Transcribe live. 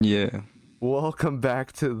Yeah. Welcome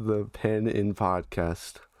back to the Pen In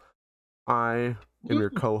podcast. I am your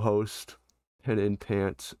co-host, Pen In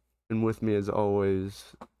Pants, and with me as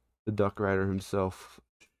always, the Duck Rider himself,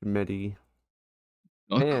 Schmitty.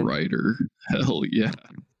 Duck And- Rider. Hell yeah.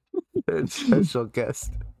 And special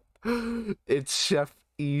guest, it's Chef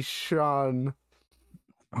Ishan.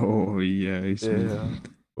 Oh yeah. Yeah.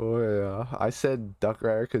 Oh yeah. I said Duck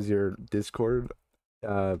Rider because your Discord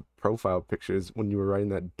profile pictures when you were riding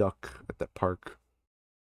that duck at that park.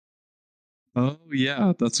 Oh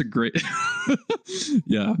yeah, that's a great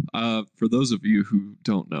yeah. For those of you who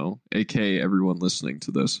don't know, aka everyone listening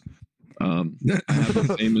to this, I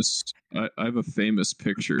have a famous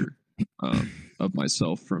picture of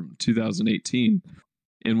myself from 2018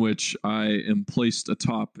 in which I am placed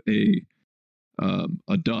atop a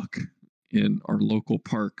duck in our local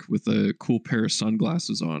park with a cool pair of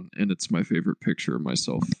sunglasses on, and it's my favorite picture of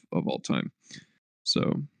myself of all time.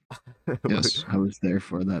 So yes, I was there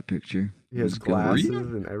for that picture. He has good. glasses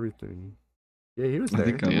and everything. Yeah, he was there. I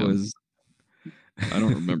think I Damn. was. I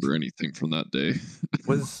don't remember anything from that day.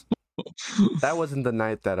 That wasn't the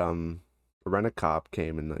night that Rent-A-Cop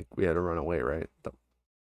came and like we had to run away, right?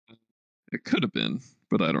 It could have been,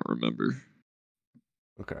 but I don't remember.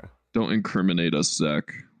 Okay. Don't incriminate us,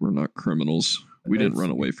 Zach. We're not criminals. We didn't run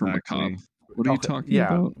away from a cop. What are you talking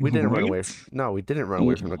about? We didn't run What? away. No, we didn't run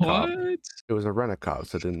away from the cop. What? It was a Rent-A-Cop,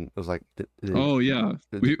 so it was like. Oh yeah,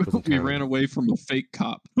 we wasn't ran away from a fake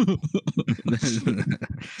cop.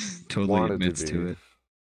 Totally Wanted admits to to be. it.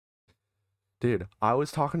 Dude, I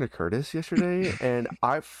was talking to Curtis yesterday, and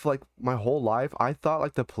like my whole life I thought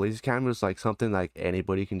like the police cam was like something like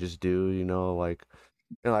anybody can just do, like,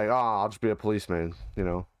 and like, oh, I'll just be a policeman,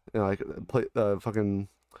 and like play fucking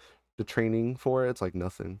the training for it's like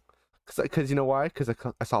nothing, cause you know why? Cause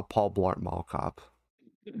I saw Paul Blart Mall Cop.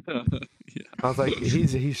 Yeah. I was like,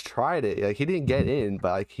 he's tried it. Like he didn't get in,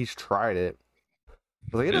 but like he's tried it. I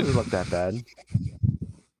was like, it doesn't look that bad.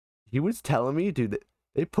 He was telling me, dude,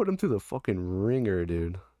 they put him through the fucking ringer,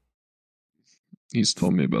 dude. He's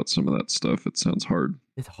told me about some of that stuff. It sounds hard.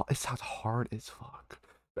 It sounds hard as fuck.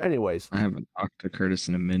 But anyways, I haven't talked to Curtis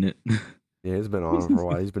in a minute. yeah, he's been on for a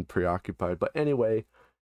while. He's been preoccupied. But anyway,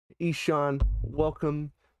 Ishan,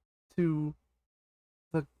 welcome to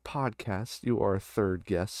the podcast. You are a third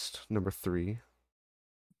guest, number 3.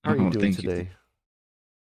 How are you doing today?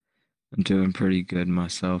 I'm doing pretty good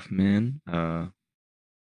myself, man.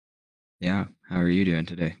 Yeah. How are you doing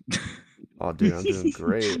today? Oh, dude, I'm doing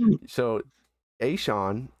great. So,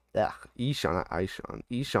 Ishan, not Ishan.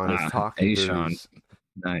 Ishan is talking through his,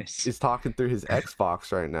 Nice. is talking through his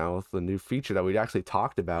Xbox right now with the new feature that we actually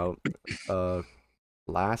talked about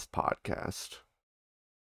last podcast.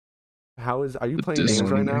 Are you playing games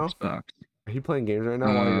right now? Xbox. Are you playing games right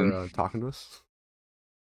now while you're talking to us?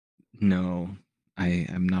 No, I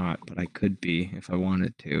am not, but I could be if I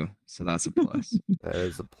wanted to. So that's a plus. That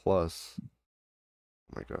is a plus.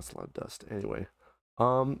 Oh my god, that's a lot of dust. Anyway,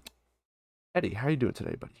 Eddie, how you doing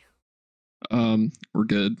today, buddy? We're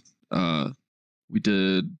good.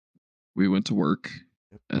 We went to work,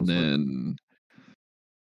 and then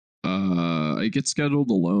I get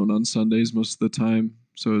scheduled alone on Sundays most of the time,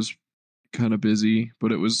 so it was kind of busy,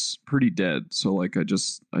 but it was pretty dead. So like I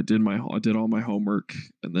did all my homework,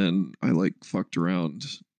 and then I like fucked around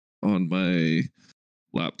on my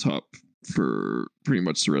laptop for pretty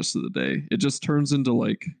much the rest of the day. It just turns into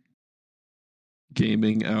like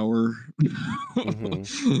gaming hour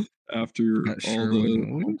after all the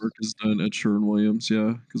homework is done at Sherwin-Williams.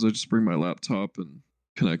 Yeah, because I just bring my laptop and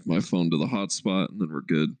connect my phone to the hotspot, and then we're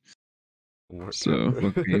good. So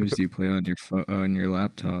what games do you play on your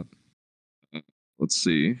laptop? Let's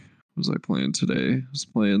see. What was I playing today? I was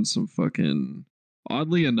playing some fucking,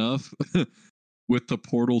 oddly enough, with the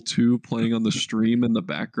Portal 2 playing on the stream in the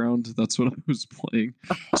background. That's what I was playing.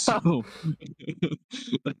 So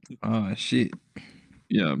Oh shit.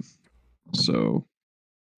 Yeah. So,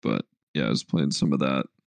 but yeah, I was playing some of that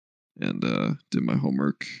and did my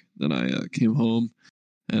homework. Then I came home,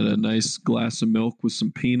 had a nice glass of milk with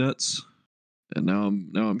some peanuts, and now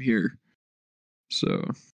I'm here. So,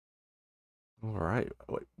 all right.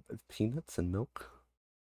 Wait, peanuts and milk?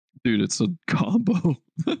 Dude, it's a combo.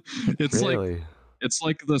 It's really? It's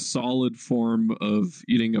like the solid form of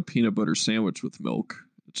eating a peanut butter sandwich with milk.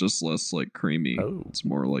 It's just less like creamy. Oh. It's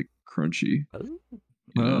more like crunchy.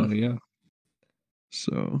 Oh yeah.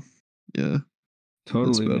 So, yeah.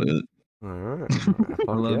 Totally. That's about it. All right.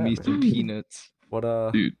 I love me some peanuts. What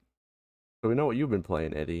Dude. So we know what you've been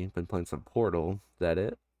playing, Eddie. Been playing some Portal. Is that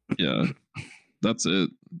it? Yeah. That's it.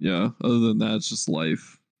 Yeah. Other than that, it's just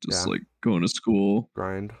life. Just like going to school,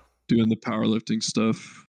 grind, doing the powerlifting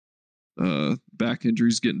stuff, Back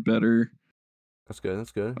injury's getting better. That's good.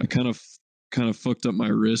 That's good. I kind of fucked up my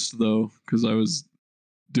wrist though, because I was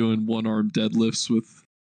doing one arm deadlifts with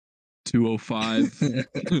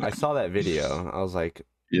 205. I saw that video. I was like, it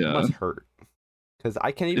Yeah, must hurt because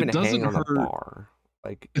I can't even it hang doesn't on the hurt. bar.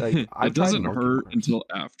 Like It I've tried doesn't monkey hurt bars. until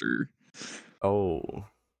after. Oh,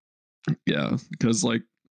 Yeah, because like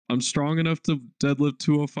I'm strong enough to deadlift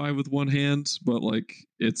 205 with one hand, but like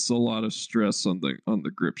it's a lot of stress on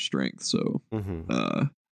the grip strength. So, mm-hmm. uh,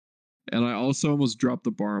 and I also almost dropped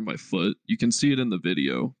the bar on my foot. You can see it in the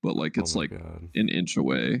video, but like Oh it's my like god. an inch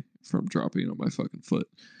away from dropping on my fucking foot.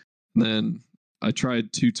 And then I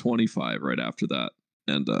tried 225 right after that,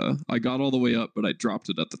 and I got all the way up, but I dropped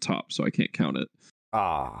it at the top, so I can't count it.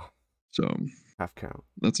 Ah, So half count.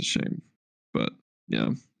 that's a shame. But yeah,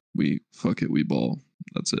 we ball.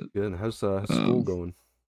 That's it. Good. How's school Um, going?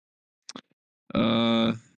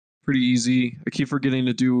 uh, Pretty easy. I keep forgetting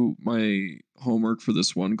to do my homework for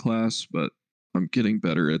this one class, but I'm getting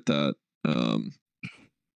better at that.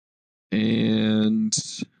 And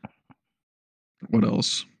what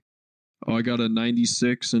else? Oh, I got a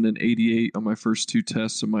 96 and an 88 on my first two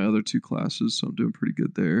tests in my other two classes, so I'm doing pretty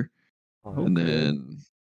good there. Oh, And that's good.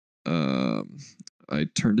 then I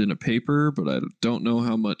turned in a paper, but I don't know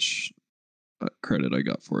how much credit I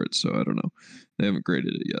got for it, so I don't know. They haven't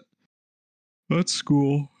graded it yet. That's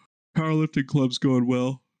school. Powerlifting club's going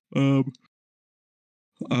well.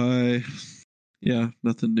 I Yeah,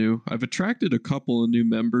 nothing new. I've attracted a couple of new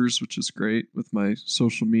members, which is great with my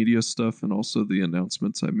social media stuff and also the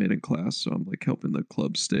announcements I made in class. So I'm like helping the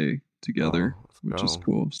club stay together, Oh, let's which is go.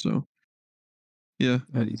 cool. So yeah,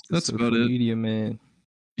 Eddie's the that's about social it. media man.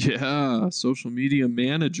 Yeah, social media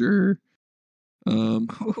manager. And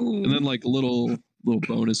then like a little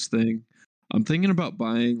bonus thing. I'm thinking about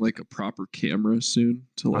buying like a proper camera soon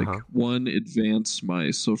to like Uh-huh. one advance my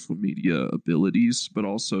social media abilities, but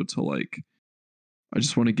also to like I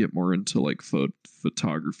just want to get more into like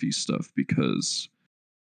photography stuff because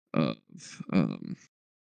of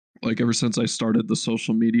like ever since I started the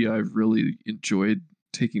social media, I've really enjoyed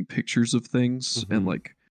taking pictures of things and Mm-hmm.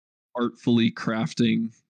 like artfully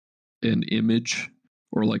crafting an image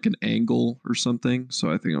or like an angle or something.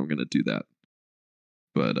 So I think I'm gonna do that.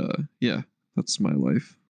 But yeah, that's my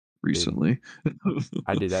life Dude, recently.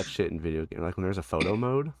 I did that shit in video game. Like when there's a photo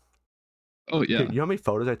mode. Oh Dude, yeah. you know how many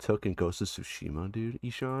photos I took in Ghost of Tsushima, dude?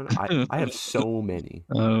 Ishan? I have so many.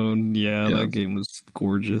 Oh yeah, Yeah. that game was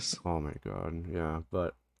gorgeous. Oh my god, yeah.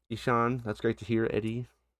 But Ishan, that's great to hear, Eddie.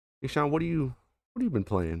 Ishan, what have you been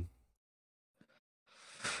playing?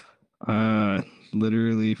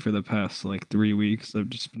 Literally for the past like 3 weeks, I've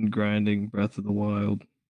just been grinding Breath of the Wild.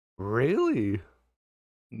 Really?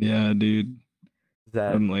 Yeah, dude,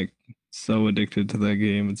 That I'm like so addicted to that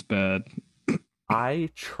game. It's bad. I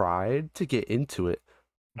tried to get into it,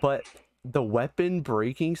 but the weapon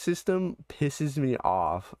breaking system pisses me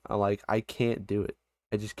off. Like I can't do it.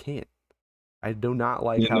 I just can't. I do not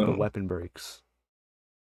like You how the know, weapon breaks.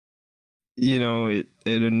 it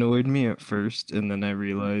annoyed me at first, and then I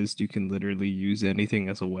realized you can literally use anything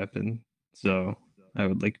as a weapon. So I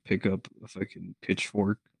would like pick up a fucking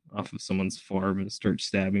pitchfork off of someone's farm and start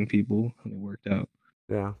stabbing people, and it worked out.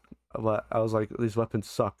 Yeah. But I was like, these weapons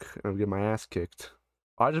suck, and I'm getting my ass kicked.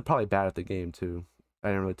 I was just probably bad at the game too. I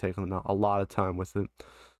didn't really take on a lot of time with it.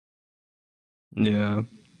 Yeah, And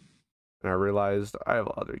I realized I have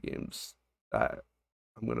other games that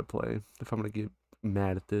I'm gonna play if I'm gonna get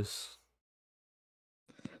mad at this.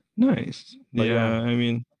 nice. But Yeah, yeah. I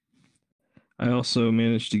mean, I also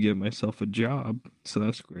managed to get myself a job, so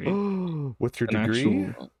that's great. With your An degree?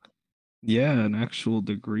 actual, yeah, an actual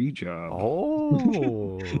degree job.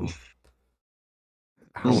 Oh.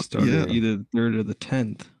 How much Start Yeah. either the 3rd or the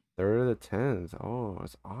 10th. third of the 10th. Oh,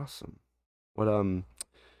 that's awesome. What are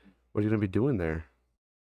you gonna be doing there?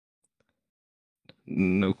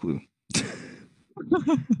 No clue.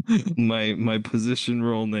 My position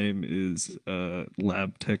role name is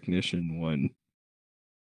lab technician 1.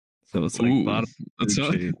 So it's like Ooh, bottom that's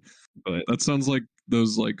third chain. But that sounds like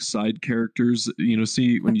those like side characters, you know,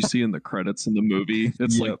 see when you see in the credits in the movie,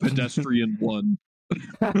 it's like yep. pedestrian 1.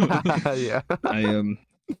 Yeah. I am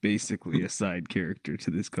basically a side character to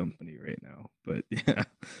this company right now. But yeah.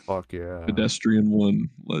 Fuck yeah. Pedestrian 1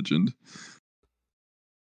 legend.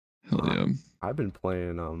 Hell yeah. I've been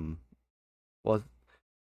playing well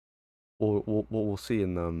we'll see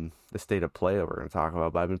in the state of play that we're gonna talk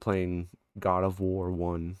about, but I've been playing God of War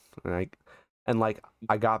 1 and like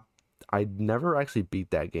I never actually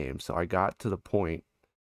beat that game, so I got to the point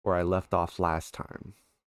where I left off last time.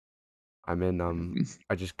 I'm in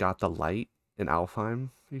I just got the light in Alfheim,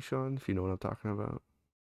 Sean, if you know what I'm talking about.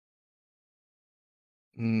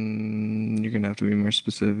 You're gonna have to be more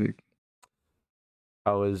specific.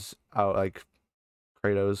 I was out like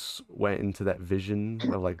Kratos went into that vision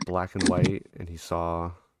of like black and white, and he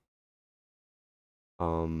saw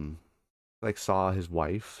um like saw his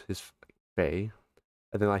wife, his Faye,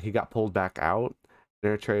 and then like he got pulled back out.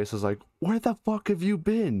 And Atreus was like, "Where the fuck have you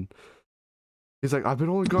been?" He's like, "I've been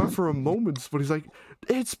only gone for a moment," but he's like,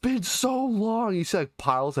 "It's been so long." He said like,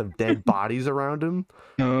 piles of dead bodies around him.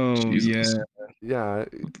 Oh yeah, Jesus. Yeah,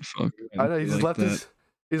 What the fuck? I know. I like that.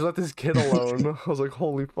 He's left his kid alone. I was like,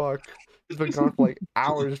 "Holy fuck!" He's been gone for like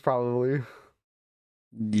hours, probably.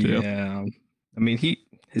 Yep. Yeah, I mean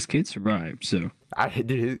his kid survived, so I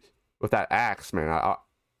dude, with that axe, man.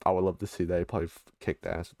 I would love to see that. He probably kicked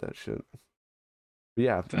ass with that shit. But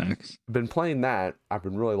yeah, facts. I've been playing that. I've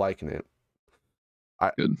been really liking it.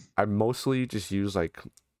 I Good. I mostly just use like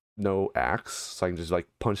no axe, so I can just like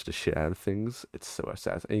punch the shit out of things. It's so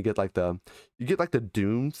assassin. And you get like the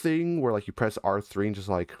Doom thing where like you press R3 and just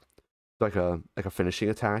like a finishing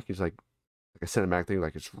attack. It's like a cinematic thing,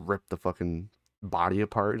 like just rip the fucking body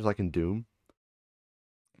apart, just like in Doom.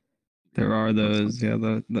 There are That's those.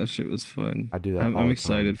 Yeah, that shit was fun. I do that I'm, all I'm the time.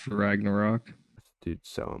 excited for Ragnarok. Dude,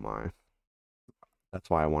 so am I. That's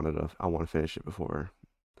why I want to finish it before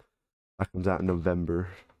that comes out in November.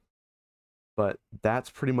 But that's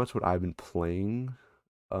pretty much what I've been playing.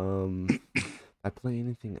 I play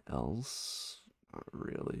anything else? Not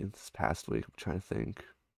really. This past week, I'm trying to think.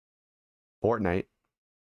 Fortnite.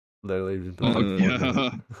 Literally been playing yeah.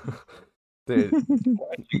 Fortnite. Dude,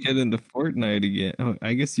 Why'd you get into Fortnite again? Oh,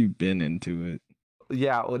 I guess you've been into it.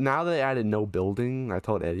 yeah. Well, now that they added no building, I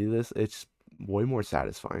told Eddie this. It's way more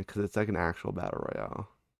satisfying because it's like an actual battle royale.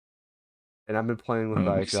 And I've been playing with Oh,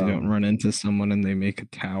 like because you don't run into someone and they make a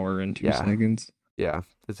tower in 2 seconds. yeah.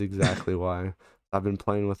 That's exactly why. I've been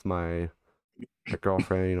playing with my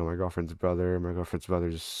girlfriend, my girlfriend's brother, my girlfriend's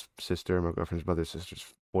brother's sister, my girlfriend's brother's sister's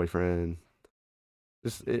boyfriend.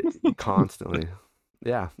 Just constantly.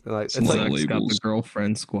 Yeah. Like It's it's a lot like of Zach's got the labels.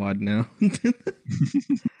 girlfriend squad now.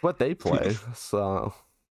 what they play. So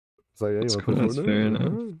it's like, hey, you That's want to play cool. That's fair Fortnite?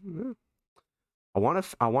 enough. Alright, yeah.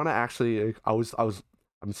 I want to actually. I've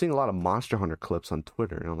been seeing a lot of Monster Hunter clips on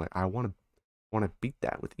Twitter, and I'm like, I want to beat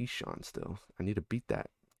that with Ishan still. I need to beat that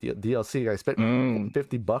DLC. I spent Oh,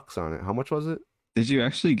 $50 on it. How much was it? did you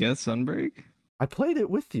actually get Sunbreak? I played it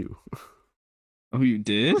with you. Oh, you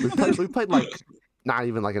did? We played like not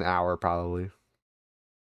even like an hour probably.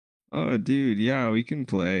 Oh, dude, yeah, we can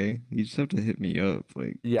play. You just have to hit me up.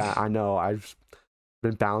 Like, Yeah, I know. I've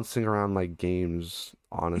been bouncing around like games.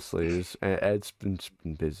 Honestly, and Ed's been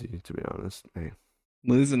busy to be honest. Hey,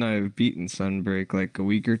 Liz and I have beaten Sunbreak like a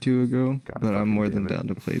week or two ago, God but I'm fucking more damn than it. down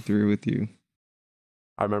to play through with you.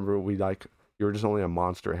 I remember you were just only a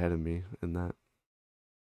monster ahead of me in that.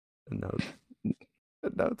 And now it's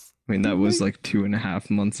I mean, too that was late. like 2.5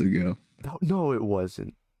 months ago. No, it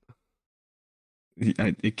wasn't.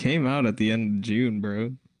 It came out at the end of June,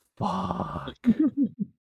 bro. Fuck.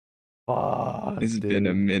 Fuck, It's been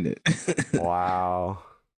a dude. minute. Wow.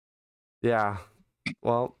 Yeah.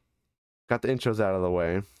 Well, got the intros out of the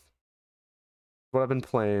way. What I've been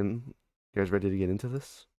playing. You guys ready to get into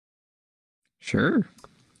this? Sure.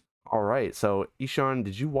 All right. So, Ishan,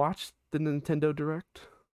 did you watch the Nintendo Direct?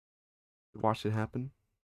 Watch it happen?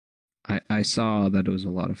 I saw that it was a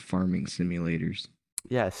lot of farming simulators.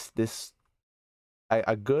 Yes.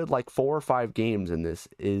 A good like 4 or 5 games in this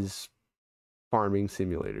is farming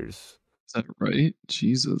simulators. Is that right?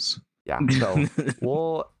 Jesus. Yeah. So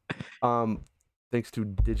we'll thanks to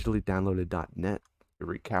digitallydownloaded.net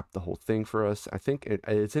recap the whole thing for us. I think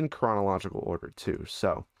it's in chronological order too.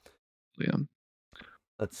 So Yeah.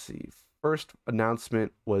 let's see. First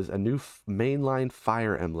announcement was a new mainline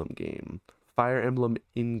Fire Emblem game, Fire Emblem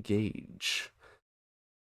Engage.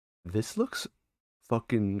 This looks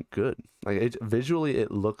fucking good. Like visually,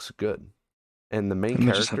 it looks good, and the main I'm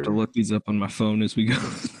gonna just have to character. look these up on my phone as we go.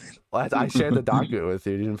 I shared the document with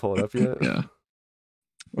you. You didn't pull it up yet. Yeah.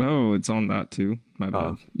 Oh, it's on that too. My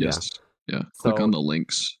bad. Yeah. Yes. Yeah. Click So on the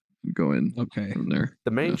links and go in Okay. from there.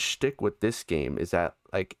 the main Yeah. shtick with this game is that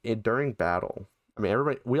during battle, I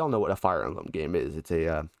mean we all know what a Fire Emblem game is. It's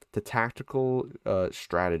a tactical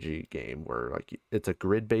strategy game where like it's a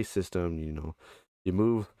grid based system. You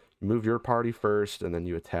move your party first, and then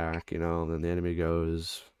you attack. And then the enemy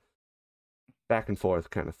goes back and forth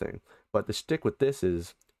kind of thing. But the shtick with this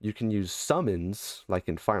is you can use summons like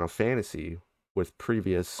in Final Fantasy with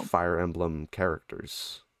previous Fire Emblem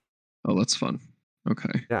characters. Oh, that's fun.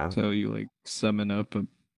 Okay. Yeah, So you like summon up a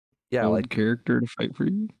yeah, old like character to fight for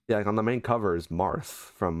you? yeah, like on the main cover is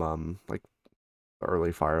Marth from like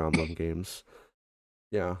early Fire Emblem games.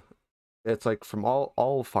 Yeah. it's like from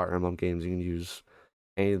all Fire Emblem games, you can use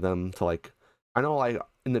any of them to like. I know like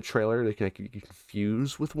in the trailer they can like, you can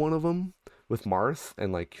fuse with one of them with Marth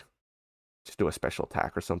and like just do a special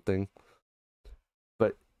attack or something.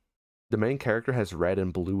 But the main character has red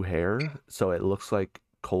and blue hair, so it looks like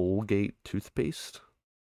Colgate toothpaste.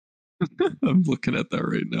 I'm looking at that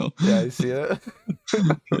right now. Yeah, you see it?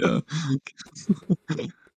 Yeah.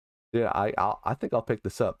 Yeah, I think I'll pick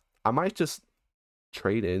this up. I might just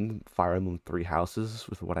trade in Fire Emblem Three Houses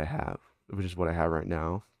with what I have, which is what I have right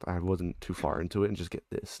now. I wasn't too far into it, and just get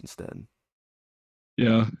this instead.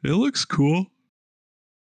 Yeah, it looks cool.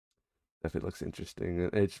 If it looks interesting,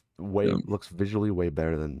 it's way Yeah. looks visually way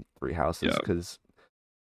better than Three Houses Yeah. because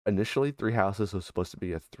initially Three Houses was supposed to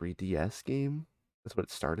be a 3DS game. That's what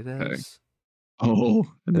it started Okay. as, Oh,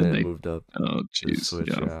 and and then then they it moved up oh to the jeez. Switch.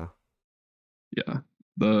 Yeah. Yeah.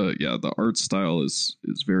 The art style is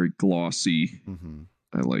very glossy. Mm-hmm.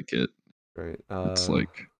 I like it. Right. It's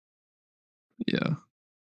like yeah.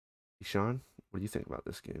 Ishan, what do you think about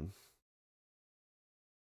this game?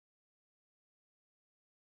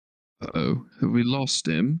 Uh-oh. Have we lost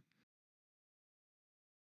him?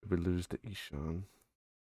 Did we lose to Ishan?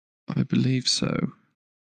 I believe so.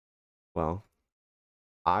 Well,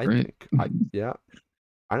 I Right. think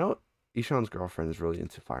I know Ishan's girlfriend is really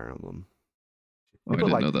into Fire Emblem. Oh, I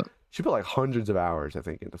didn't know that. She put like hundreds of hours, I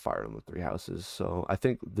think, into Fire Emblem Three Houses. So I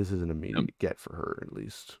think this is an immediate get for her, at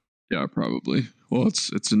least. Yeah, probably. Well,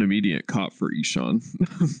 it's an immediate cop for Ishan.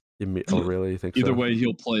 Oh, really? You think Either so? way,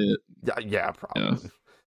 he'll play it. Yeah, probably.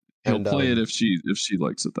 He'll And, play it if she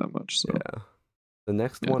likes it that much. So yeah. The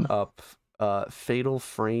next one up, Fatal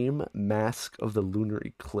Frame: Mask of the Lunar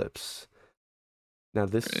Eclipse. Now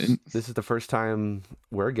this is the first time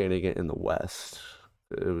we're getting it in the West.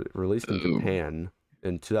 It was released in Japan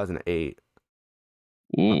in 2008.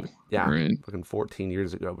 Whoa. Yeah, right. fucking 14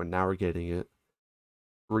 years ago, but now we're getting it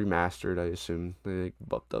remastered, I assume. They like,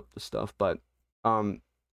 buffed up the stuff. But do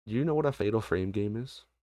you know what a Fatal Frame game is?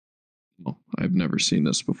 Oh, I've never seen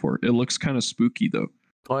this before. It looks kind of spooky though.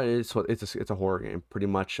 Oh, it's a horror game, pretty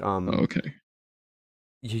much. Oh, okay.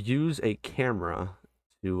 You use a camera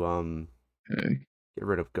to Okay. get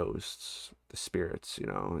rid of ghosts, the spirits, you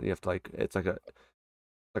know. You have to like it's like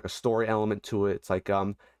a story element to it. It's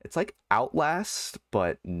like Outlast,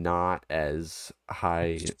 but not as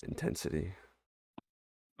high intensity.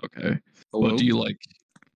 Okay. Hello? What do you like?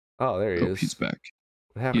 Oh, there he Oh, is. he's back.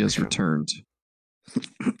 What happened? He has Sean? returned.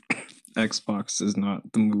 Xbox is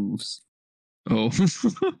not the moves. Oh.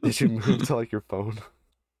 Did you move to like your phone?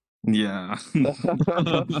 Yeah.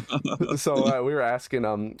 So we were asking,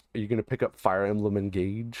 are you gonna pick up Fire Emblem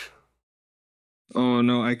Engage? Oh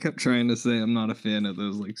no, I kept trying to say I'm not a fan of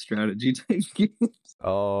those like strategy type games.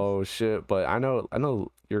 Oh shit! But I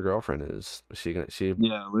know your girlfriend is. She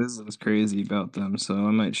Yeah, Liz is crazy about them, so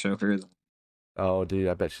I might show her them. Oh, dude,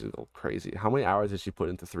 I bet she's a little crazy. How many hours did she put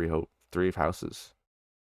into Three Houses?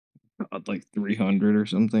 Like 300 or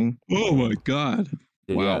something. Oh my god.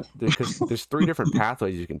 Dude, Wow. yeah, because there's 3 different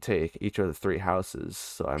pathways you can take, each of the 3 houses.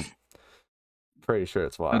 So I'm pretty sure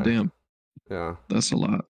that's why. God damn. Yeah. That's a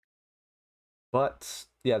lot. But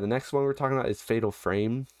yeah, the next one we're talking about is Fatal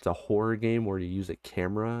Frame. It's a horror game where you use a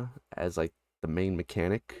camera as like the main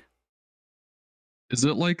mechanic. Is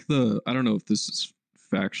it like I don't know if this is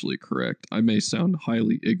factually correct. I may sound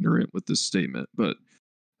highly ignorant with this statement, but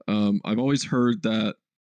I've always heard that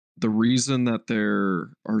the reason that there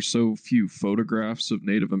are so few photographs of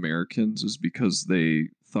Native Americans is because they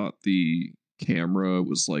thought the camera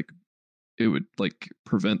was like it would like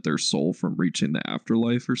prevent their soul from reaching the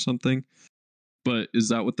afterlife or something. But is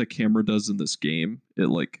that what the camera does in this game? It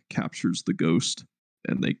like captures the ghost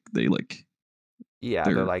and they like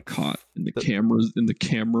They're like caught in the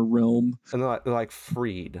camera realm. And they're like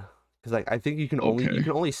freed. Because like I think you can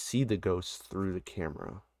only see the ghost through the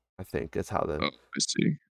camera. I think that's how the Oh, I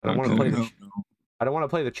see. I don't want to Okay. play I don't want to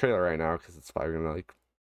play the trailer right now because it's probably gonna like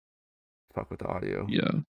fuck with the audio. Yeah.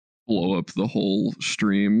 Blow up the whole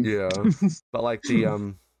stream. Yeah. But like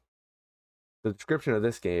the description of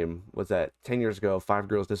this game was that 10 years ago, 5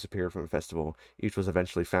 girls disappeared from a festival. Each was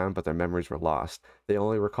eventually found, but their memories were lost. They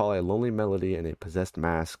only recall a lonely melody and a possessed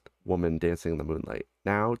masked woman dancing in the moonlight.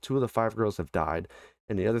 Now, 2 of the 5 girls have died,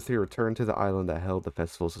 and the other 3 returned to the island that held the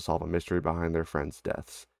festivals to solve a mystery behind their friends'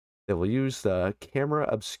 deaths. They will use the camera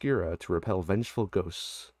obscura to repel vengeful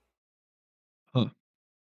ghosts. Huh.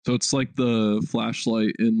 So it's like the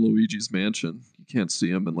flashlight in Luigi's Mansion. You can't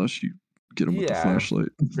see him unless you get him with the flashlight.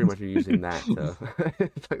 Pretty much you're using that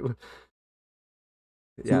to...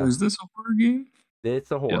 So is this a horror game?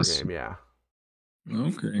 It's a horror game, yeah.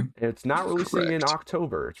 Okay. It's not releasing in Correct.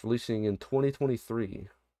 October. It's releasing in 2023.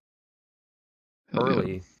 Hell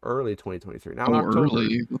yeah. early 2023. Now in Oh, October.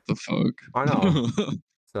 early. What the fuck? I know.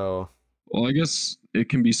 So Well, I guess it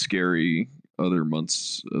can be scary other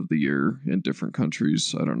months of the year in different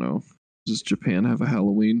countries. I don't know. Does Japan have a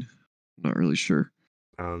Halloween? I'm not really sure.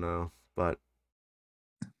 I don't know, but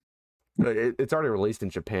it's already released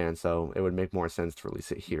in Japan, so it would make more sense to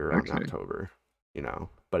release it here around Okay. October,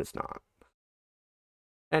 but it's not.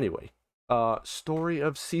 Anyway, Story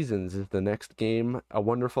of Seasons is the next game. A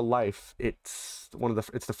Wonderful Life. It's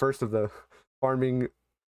the first of the farming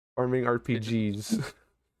RPGs.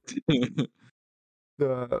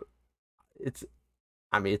 It's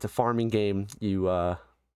it's a farming game. You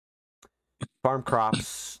farm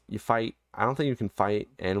crops, you fight. I don't think you can fight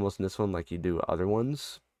animals in this one like you do other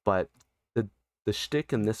ones, but the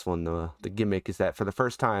shtick in this one, the gimmick is that for the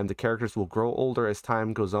first time, the characters will grow older as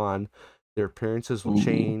time goes on. Their appearances will Ooh,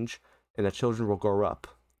 change, and the children will grow up,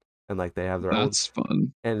 and like they have their own. that's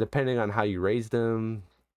fun. And depending on how you raise them,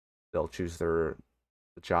 they'll choose the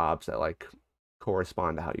jobs that like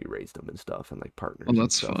correspond to how you raise them and stuff, and like partners. Oh, and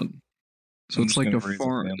that's stuff. fun. So I'm it's just like gonna a raise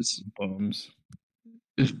farm. family of bums.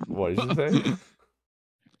 What did you say?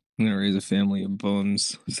 I'm gonna raise a family of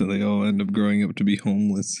bums, so they all end up growing up to be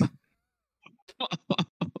homeless.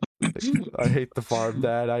 I hate the farm,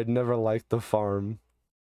 Dad. I'd never liked the farm.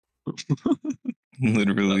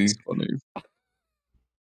 Literally. That's funny.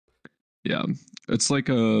 Yeah, it's like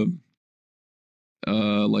a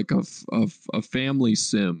a family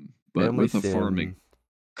sim, but Family with a sim. farming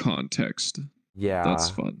context. Yeah. That's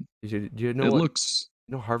fun. Do you know It what? looks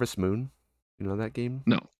You know Harvest Moon? You know that game?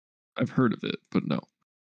 no. I've heard of it, but no.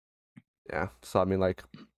 Yeah. So I mean, like,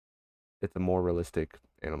 it's a more realistic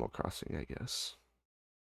Animal Crossing, I guess,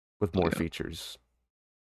 with more Yeah. features.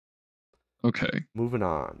 Okay. Moving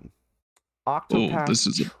on. Oh, Octopath this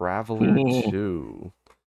is a Traveler oh. 2.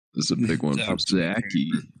 This is a big one for That's my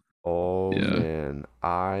Zachy. favorite. Oh Yeah. man,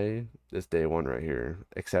 this day one right here.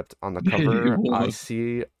 Except on the Day cover, I one.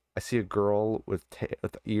 see a girl with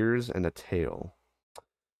ears and a tail.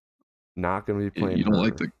 Not gonna be playing You don't her.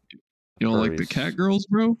 like the Furries. cat girls,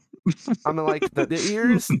 bro? I mean, like the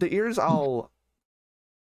ears I'll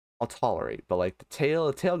tolerate, but like the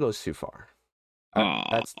tail goes too far. Oh,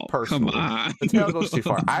 That's come personally. on. The tail goes too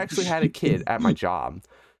far. I actually had a kid at my job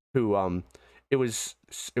who it was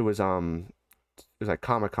like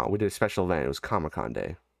Comic-Con. We did a special event. It was Comic-Con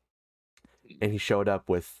day. And he showed up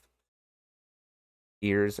with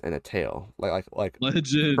ears and a tail. Like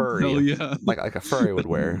Legend. furry. Hell yeah. Like a furry would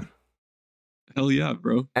wear. Hell yeah,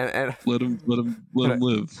 bro. And Let him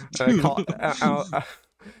live.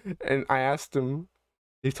 and I asked him,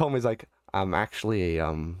 he told me he's like, I'm actually a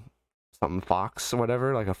something fox or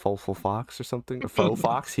whatever, like a faux fox or something. A faux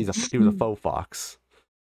fox. He was a faux fox.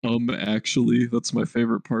 Actually, that's my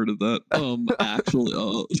favorite part of that. Actually,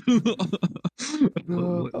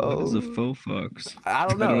 What is a faux fox? I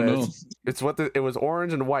don't know. I don't know. It's it was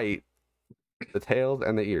orange and white, the tails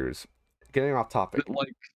and the ears. Getting off topic.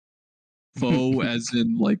 Like faux, as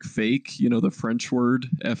in like fake. You know the French word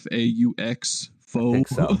FAUX. Faux. I think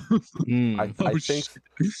so. Oh,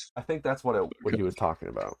 I think that's what he was talking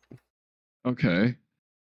about. Okay.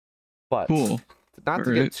 But Cool. not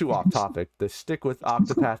to get too off topic, to stick with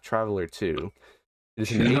Octopath Traveler 2.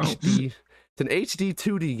 It's an Yeah. It's an HD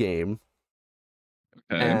 2D game,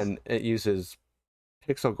 Okay. and it uses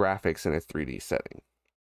pixel graphics in a 3D setting.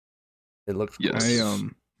 It looks cool. Yes.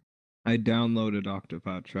 I downloaded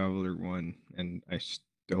Octopath Traveler 1 and I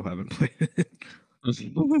still haven't played it.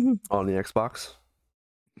 On the Xbox.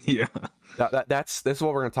 Yeah. This is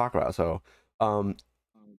what we're going to talk about. So, the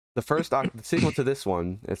sequel to this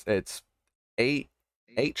one, it's eight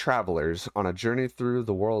travelers on a journey through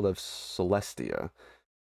the world of Celestia.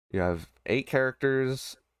 You have 8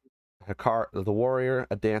 characters: the warrior,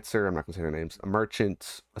 a dancer, I'm not going to say their names, a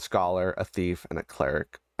merchant, a scholar, a thief, and a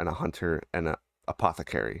cleric, and a hunter, and a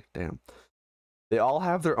apothecary. Damn. They all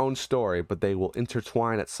have their own story, but they will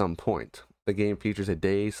intertwine at some point. The game features a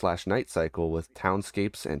day/night cycle with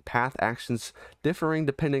townscapes and path actions differing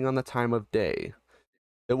depending on the time of day.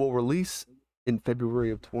 It will release in February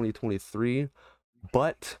of 2023,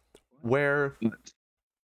 but the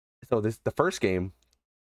first game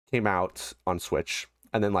came out on Switch,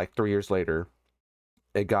 and then like 3 years later,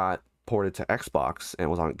 it got ported to Xbox and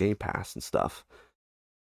was on Game Pass and stuff.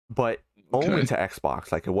 But only to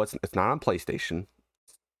Xbox. Like it's not on PlayStation.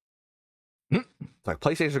 Like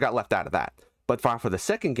PlayStation got left out of that. But for the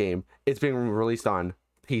second game, it's being released on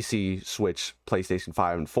PC, Switch, PlayStation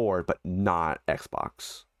 5 and 4, but not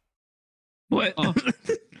Xbox. What?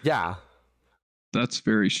 Yeah. That's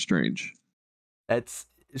very strange.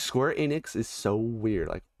 Square Enix is so weird.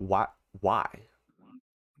 Like why?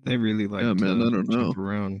 They really like Yeah, man, to I don't know. jump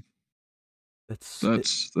around.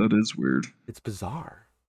 That is weird. It's bizarre.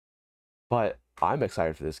 But I'm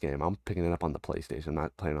excited for this game. I'm picking it up on the PlayStation. I'm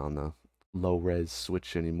not playing on the low res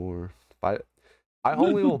Switch anymore. I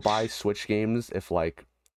only will buy Switch games if like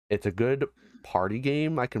it's a good party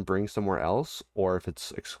game I can bring somewhere else, or if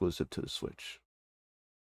it's exclusive to the Switch.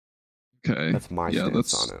 Okay. That's my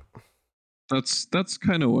stance on it. That's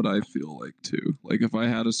kind of what I feel like too. Like if I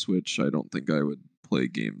had a Switch, I don't think I would play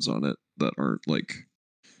games on it that aren't like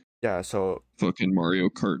Yeah, so fucking Mario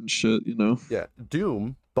Kart and shit, you know? yeah,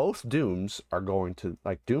 both Dooms are going to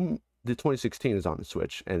like Doom the 2016 is on the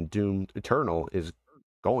Switch and Doom Eternal is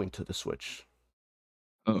going to the Switch.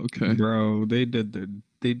 Oh, okay. Bro, they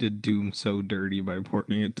did Doom so dirty by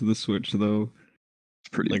porting it to the Switch though. It's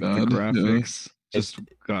pretty Like bad. the graphics just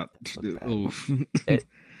got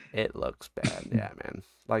It looks bad. Yeah, man.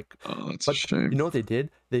 Like Oh, that's but a shame. you know what they did?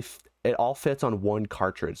 It all fits on one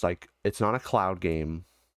cartridge. Like it's not a cloud game.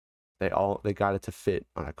 They got it to fit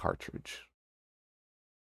on a cartridge.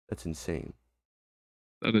 That's insane.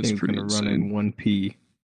 That is pretty gonna run insane. in 1p.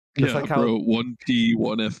 Just Yeah, like how, bro, 1p,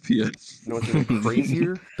 1 FPS. you know what's even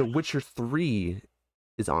crazier? The Witcher 3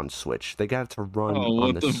 is on Switch. They got it to run Oh,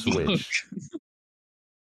 on what the the Switch. fuck?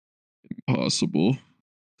 Impossible.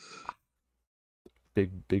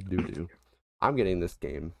 Big doo-doo. I'm getting this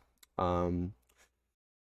game. You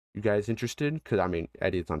guys interested? Because I mean,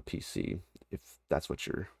 Eddie, it's on PC. If that's what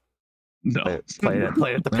you're No. play it at the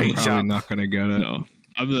I'm paint probably shop. not gonna get it. No.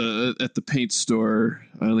 I'm at the paint store.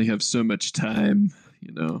 I only have so much time,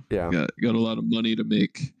 you know. Yeah. Got a lot of money to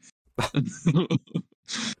make.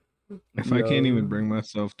 If I can't even bring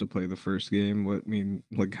myself to play the first game,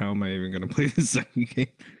 how am I even gonna play the second game?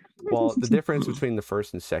 Well, the difference between the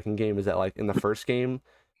first and second game is that like in the first game,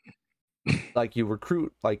 like you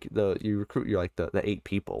recruit you're like the 8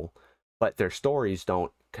 people, but their stories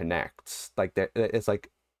don't connect. Like that, it's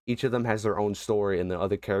like each of them has their own story, and the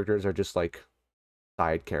other characters are just like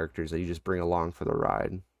side characters that you just bring along for the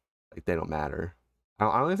ride. Like they don't matter. I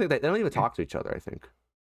don't even think they don't even talk to each other. I think.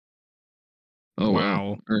 Oh wow.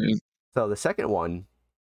 Wow. All right. So the second one,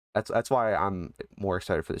 that's why I'm more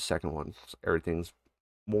excited for the second one. Everything's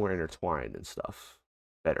more intertwined and stuff.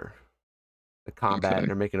 Better. The combat, Okay.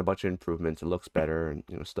 they're making a bunch of improvements. It looks better and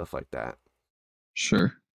stuff like that.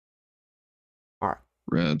 Sure. All right.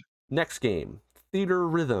 Red. Next game, Theater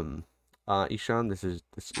Rhythm. Ishan, this is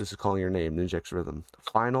calling your name, Ninjax Rhythm.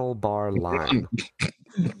 Final bar line.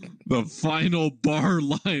 The final bar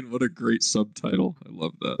line. What a great subtitle. I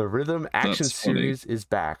love that. The Rhythm action That's funny. series is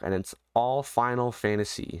back, and it's all Final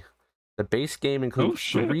Fantasy. The base game includes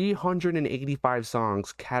 385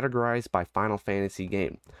 songs categorized by Final Fantasy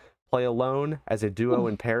game. Play alone, as a duo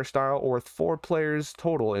in pair style, or with 4 players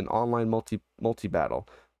total in online multi-battle.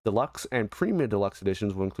 Deluxe and Premium Deluxe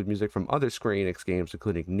editions will include music from other Square Enix games,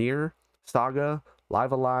 including Nier, Saga,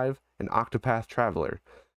 Live Alive, and Octopath Traveler.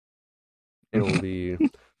 It will be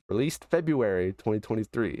released February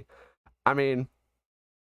 2023. I mean,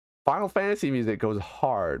 Final Fantasy music goes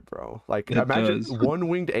hard, bro. Like, imagine One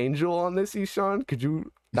Winged Angel on this, Ishan.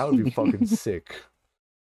 That would be fucking sick.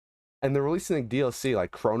 And they're releasing like DLC,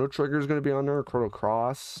 like Chrono Trigger is going to be on there, Chrono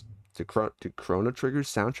Cross. To Chrono Trigger's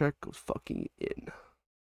soundtrack goes fucking in.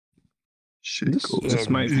 This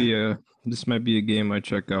might be a game I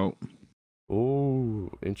check out. Oh,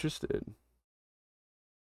 interested.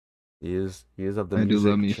 He is of the I music. do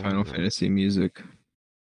love me genre. Final Fantasy music.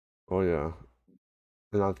 Oh yeah.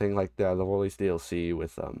 Another thing like that, they'll release DLC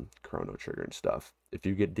with Chrono Trigger and stuff. If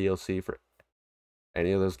you get DLC for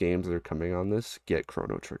any of those games that are coming on this, get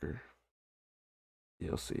Chrono Trigger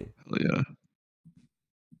DLC. Hell yeah.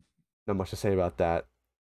 Not much to say about that.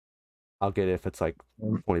 I'll get it if it's like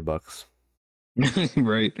 $20.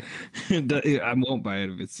 Right. I won't buy it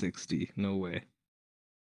if it's 60. No way.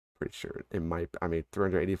 Pretty sure it might. I mean,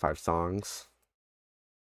 385 songs.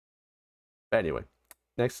 But anyway,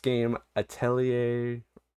 next game, Atelier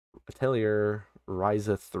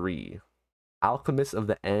Ryza 3. Alchemist of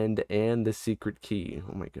the End and the Secret Key.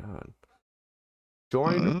 Oh my god.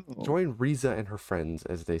 Join Riza and her friends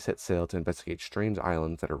as they set sail to investigate strange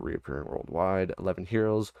islands that are reappearing worldwide. 11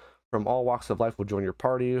 heroes from all walks of life will join your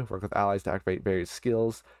party, work with allies to activate various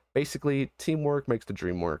skills. Basically, teamwork makes the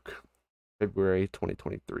dream work. February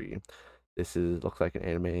 2023. This looks like an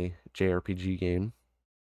anime JRPG game.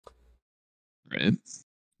 Right.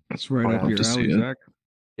 That's right up your alley, Zach.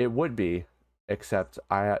 It would be, except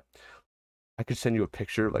I could send you a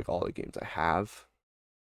picture of like all the games I have.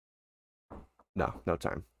 No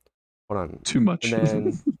time. Hold on. Too much.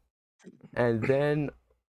 And then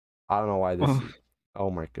I don't know why this. Oh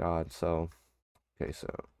my god. So okay, so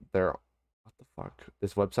they're what the fuck?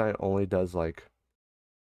 This website only does like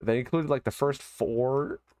they included like the first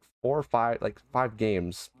four or five, like 5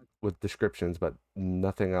 games with descriptions, but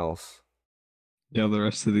nothing else. Yeah, the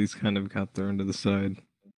rest of these kind of got thrown to the side.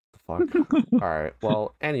 The fuck. All right.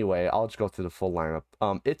 Well, anyway, I'll just go through the full lineup.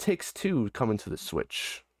 It Takes Two coming to the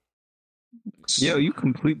Switch. Yo, you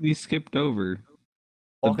completely skipped over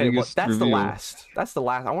the Okay, well, biggest that's the reveal. last. That's the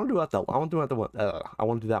last. I want to do that. I want to do that the one. I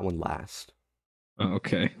want to do that one last. Oh,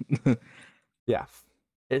 okay. Yeah,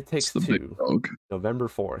 It Takes It's the big Two, dog. November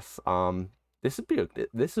 4th.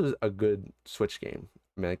 This is a good Switch game.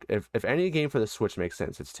 I mean, like, if any game for the Switch makes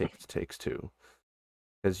sense, Takes Two,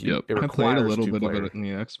 because Yep. it I requires played a little bit two-player. of it in the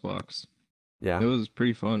Xbox. Yeah, It was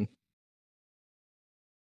pretty fun.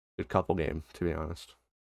 good couple game, to be honest.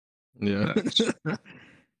 Yeah.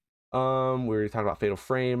 We were talking about Fatal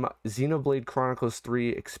Frame, Xenoblade Chronicles 3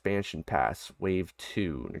 Expansion Pass Wave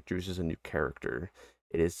 2 introduces a new character.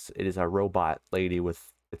 It is a robot lady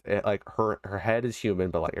with like her head is human,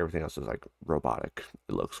 but like everything else is like robotic.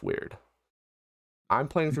 It looks weird. I'm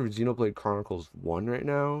playing through Xenoblade Chronicles 1 right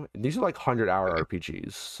now. And these are like 100-hour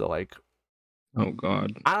RPGs, so like Oh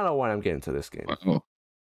God. I don't know when I'm getting to this game. Wow.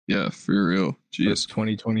 Yeah, for real. It's Jeez.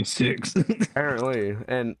 2026. Apparently,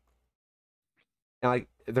 and like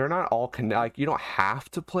they're not all like you don't have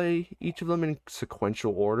to play each of them in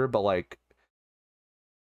sequential order, but like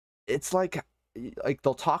it's like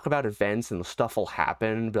they'll talk about events and the stuff will happen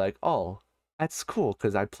and be like, oh, that's cool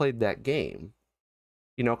because I played that game.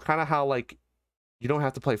 You know, kind of how like you don't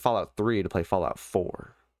have to play Fallout 3 to play Fallout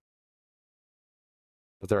 4.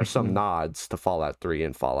 But there are some nods to Fallout 3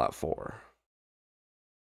 and Fallout 4.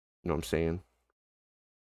 You know what I'm saying?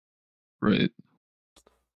 Right.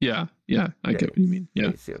 Yeah. Yeah. I get what you mean. Yeah.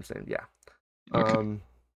 You see what I'm saying? Yeah. Okay.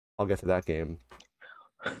 I'll get to that game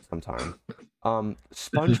sometime.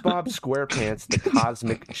 SpongeBob SquarePants: The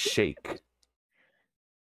Cosmic Shake.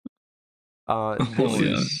 This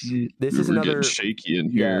yeah. this We is were another getting shaky in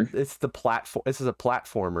yeah. here. It's the platform. This is a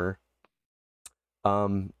platformer.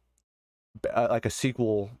 Like a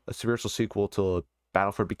spiritual sequel to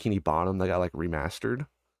Battle for Bikini Bottom that got like remastered.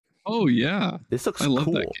 Oh yeah. This looks I love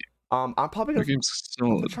cool. that game. I'm probably That gonna, game's I'm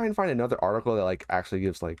gonna solid. try and find another article that like actually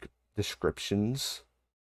gives like descriptions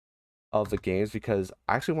of the games because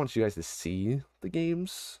I actually want you guys to see the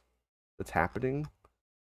games that's happening.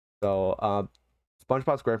 So,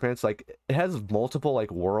 SpongeBob SquarePants, like it has multiple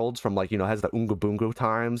like worlds from like it has the Oonga Boonga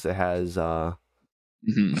times, it has Mhm.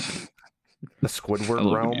 the I Squidward love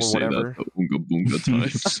when realm you or say whatever. that. The Oonga Boonga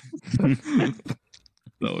times.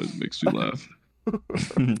 That always makes me laugh.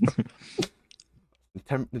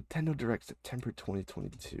 Nintendo Direct September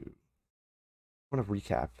 2022. I want to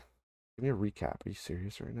recap. Give me a recap. Are you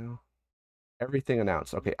serious right now? Everything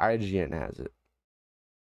announced. Okay, IGN has it.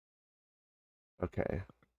 Okay.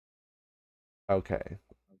 Okay.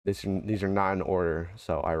 These are not in order,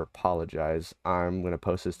 so I apologize. I'm gonna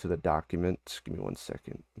post this to the document. Give me 1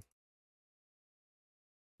 second.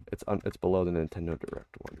 It's below the Nintendo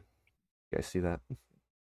Direct one. You guys see that?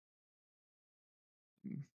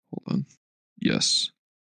 Hold on. Yes.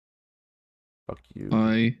 Fuck you.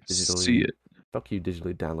 I Digitally. see it. Fuck you,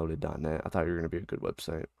 digitally downloaded.net. I thought you were gonna be a good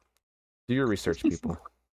website. Do your research, people.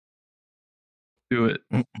 Do it.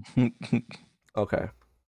 Okay.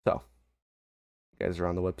 So, you guys are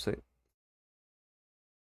on the website.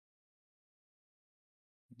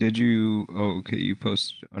 Did you? Oh, okay. You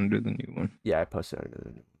posted under the new one. Yeah, I posted it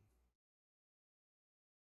under the.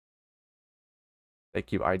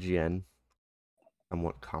 Thank you, IGN.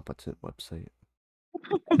 Somewhat competent website.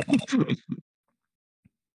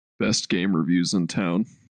 Best game reviews in town.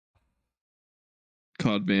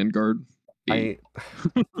 COD Vanguard 8.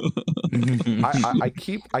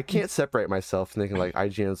 I can't separate myself thinking like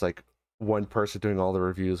IGN is like one person doing all the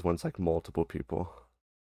reviews, one's like multiple people.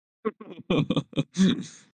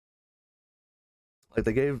 Like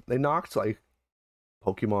they knocked like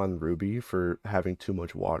Pokemon Ruby for having too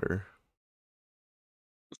much water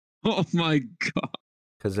Oh my god.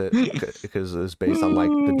 because it was based on like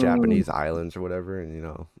the Japanese islands or whatever, and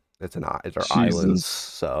it's our Jesus. islands,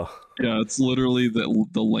 so Yeah, it's literally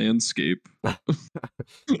the landscape.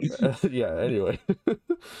 yeah. Anyway,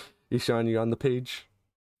 Ishan, you on the page?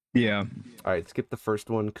 Yeah. All right, skip the first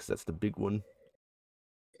one because that's the big one.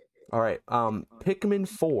 All right, Pikmin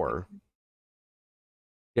 4.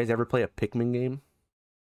 You guys ever play a Pikmin game?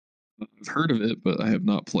 I've heard of it, but I have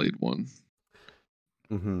not played one.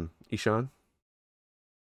 Mm-hmm. Ishan?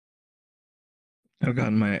 I've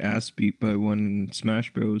gotten my ass beat by one in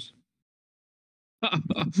Smash Bros.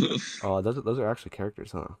 Oh, those are actually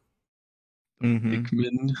characters, huh? Mm-hmm.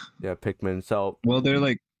 Pikmin. Yeah, Pikmin. So, Well, they're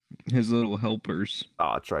like his little helpers.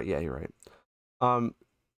 oh, that's right. Yeah, you're right.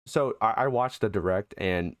 So I watched the direct,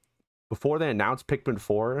 and before they announced Pikmin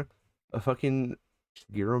 4, a fucking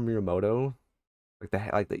Shigeru Miyamoto,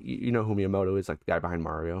 you know who Miyamoto is, like the guy behind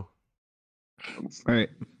Mario. Right.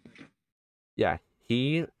 Yeah,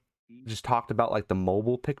 he just talked about like the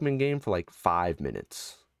mobile Pikmin game for like 5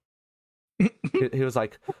 minutes. He was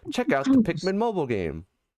like, check out the Pikmin mobile game.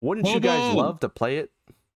 Wouldn't you guys Momo! love to play it?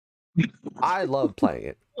 I love playing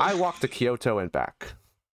it. I walked to Kyoto and back.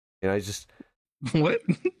 And I just, What?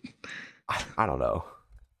 I don't know.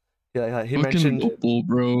 Yeah, he Fucking mentioned, mobile,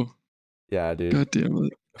 bro. yeah, dude, God damn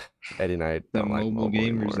it. Eddie and I The don't like mobile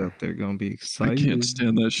gamers anymore. out there gonna be I excited. can't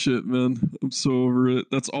stand that shit, man. I'm so over it.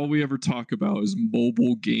 That's all we ever talk about is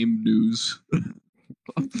mobile game news.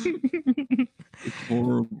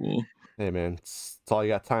 Horrible. Hey, man, it's all you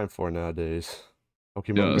got time for nowadays.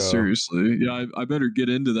 Pokemon Yeah, Go. seriously. Yeah, I better get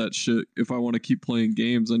into that shit. If I want to keep playing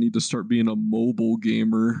games, I need to start being a mobile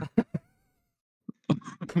gamer.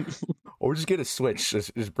 Or just get a Switch.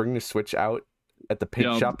 Just bring the Switch out at the paint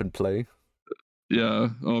Yeah. shop and play. Yeah,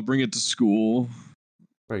 I'll bring it to school.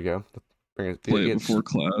 There you go. Bring it. Play it Get before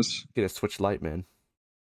class. a Switch Lite, man.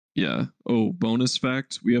 Yeah. Oh, bonus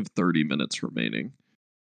fact: we have 30 minutes remaining.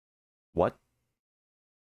 What?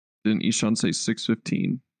 Didn't Ishan say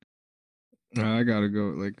 6:15? I gotta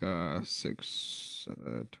go at like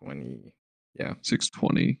 6:20. Yeah.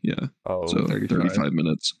 6:20. Yeah. Oh, So 35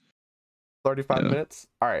 minutes. 35 yeah. minutes.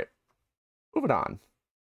 All right. Moving on.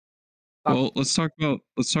 Well, let's talk about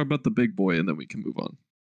the big boy, and then we can move on.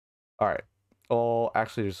 All right. Oh,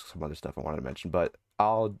 actually, there's some other stuff I wanted to mention, but I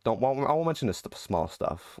won't mention the small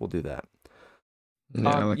stuff. We'll do that.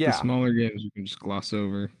 Yeah, yeah. the smaller games you can just gloss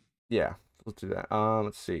over. Yeah, let's do that.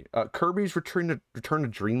 Let's see. Kirby's Return to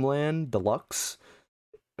Dreamland Deluxe.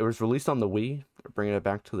 It was released on the Wii. They're bringing it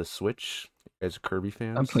back to the Switch. As Kirby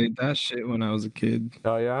fans, I played that shit when I was a kid.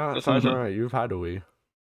 Oh yeah, that's all right. You've had a Wii.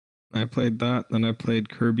 I played that, then I played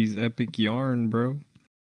Kirby's Epic Yarn, bro.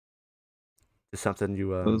 Is something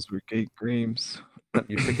you Those were great games.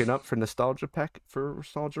 you picking up for nostalgia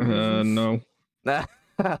reasons? No. Nah.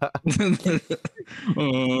 No.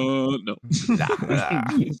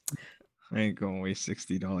 I ain't gonna waste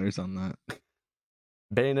 $60 on that.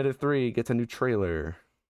 Bayonetta 3 gets a new trailer.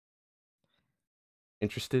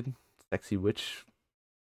 Interested? Sexy witch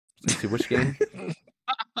game?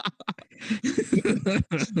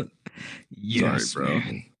 Yes, Sorry, bro.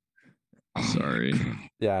 man. Sorry.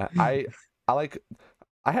 Yeah, I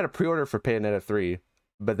had a pre-order for Bayonetta 3,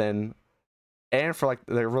 but then for like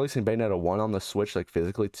they're releasing Bayonetta 1 on the Switch like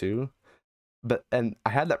physically too. And I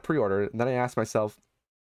had that pre-order, and then I asked myself,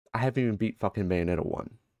 I haven't even beat fucking Bayonetta 1.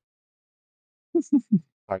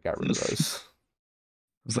 I got rid of those.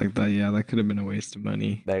 I was like, that could have been a waste of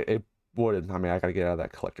money. It would. I mean, I gotta get out of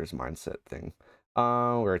that collector's mindset thing. We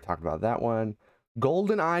already talked about that one.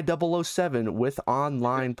 GoldenEye 007 with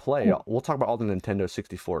online play. We'll talk about all the Nintendo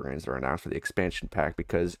 64 games that are announced for the expansion pack,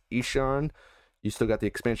 because Ishan, you still got the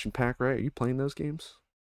expansion pack, right? Are you playing those games?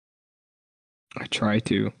 I try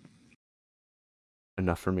to.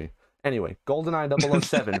 Enough for me. Anyway, GoldenEye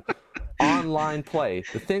 007 online play.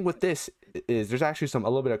 The thing with this is there's actually a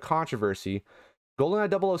little bit of controversy.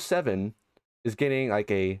 GoldenEye 007 is getting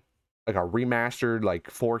like a remastered like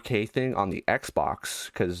 4K thing on the Xbox,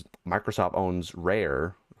 because Microsoft owns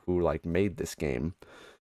Rare, who like made this game,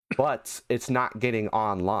 but it's not getting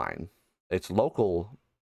online. It's local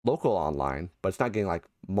online, but it's not getting like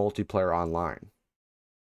multiplayer online.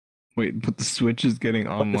 Wait, but the Switch is getting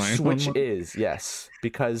online. But the Switch online? is, yes,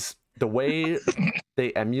 because the way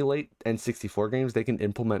they emulate N64 games, they can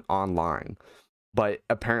implement online, but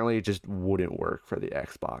apparently it just wouldn't work for the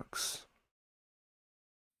Xbox.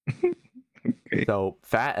 Okay. So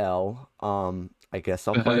Fat L, I guess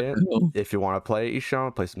I'll play it. If you want to play it,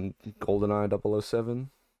 Ishan, play some GoldenEye 007.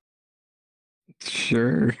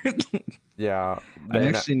 Sure. Yeah, I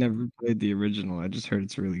actually never played the original. I just heard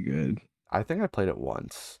it's really good. I think I played it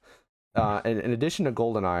once. And in addition to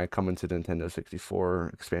GoldenEye coming to Nintendo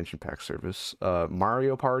 64 expansion pack service,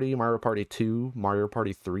 Mario Party, Mario Party 2, Mario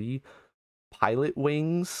Party 3, Pilot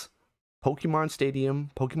Wings, Pokemon Stadium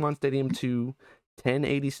 2,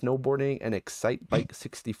 1080 snowboarding, and Excite Bike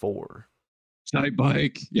 64. Excite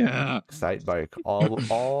Bike, yeah. Excite Bike,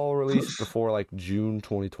 all released before like June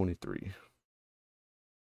 2023.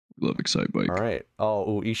 Love Excite Bike. All right.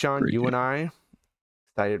 Oh, Ishan, Great you game. and I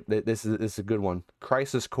excited. This is a good one.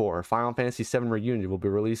 Crisis Core Final Fantasy VII Reunion will be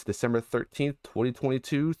released December 13th,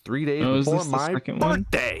 2022, 3 days Oh, is before this the my second one?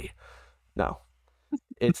 birthday. No,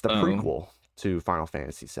 it's the prequel to Final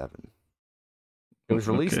Fantasy VII. It was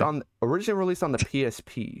released Okay. originally released on the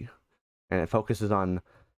PSP, and it focuses on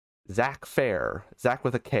Zach Fair. Zach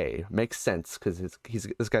with a K. Makes sense because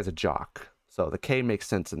this guy's a jock. So the K makes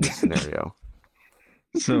sense in this scenario.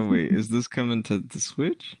 So wait, is this coming to the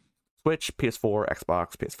Switch? Switch, PS4,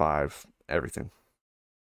 Xbox, PS5, everything.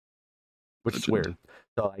 Which is weird.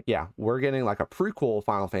 So like, yeah, we're getting like a prequel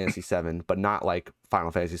Final Fantasy VII, but not like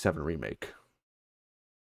Final Fantasy VII Remake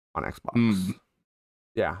on Xbox.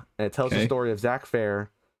 Yeah, and it tells the story of Zach Fair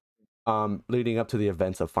leading up to the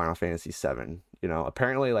events of Final Fantasy VII. You know,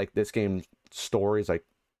 apparently like this game's story is like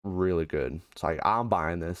really good. It's like, I'm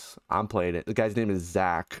buying this. I'm playing it. The guy's name is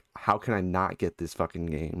Zach. How can I not get this fucking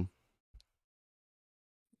game?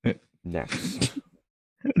 Next.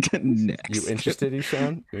 Next. You interested,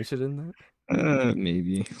 Ishan? You interested in that?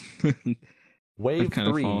 Maybe. Wave I've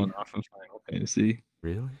kind 3. of fallen off of Final Fantasy.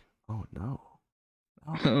 Really? Oh no.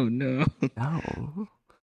 Oh no. No.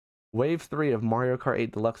 Wave 3 of Mario Kart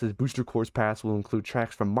 8 Deluxe's Booster Course Pass will include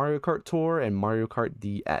tracks from Mario Kart Tour and Mario Kart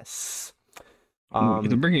DS.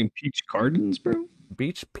 They're bringing Peach Gardens, bro?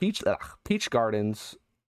 Peach Gardens,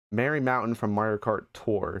 Merry Mountain from Mario Kart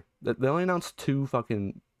Tour. They only announced 2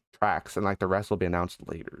 fucking tracks, and like the rest will be announced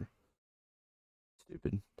later.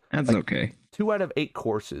 Stupid. That's like, okay. 2 out of 8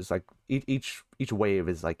 courses. Like each wave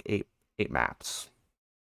is like 8 maps.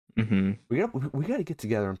 Mm-hmm. We got to get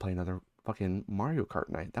together and play another fucking Mario Kart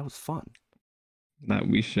night. That was fun. That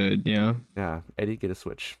we should, yeah. Yeah, Eddie, get a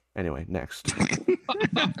Switch. Anyway, next.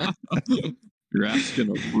 You're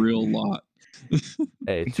asking a real lot.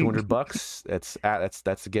 Hey, $200.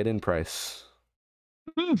 That's the get-in price.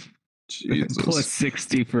 Jesus. Plus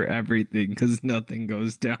 60 for everything because nothing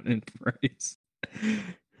goes down in price.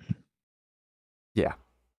 Yeah.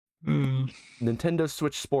 Nintendo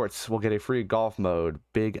Switch Sports will get a free golf mode.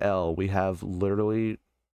 Big L. We have literally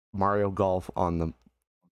Mario Golf on the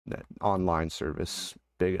online service.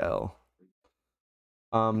 Big L.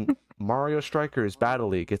 Mario Strikers Battle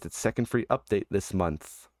League gets its second free update this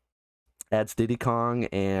month. Adds Diddy Kong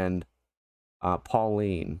and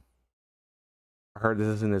Pauline. I heard this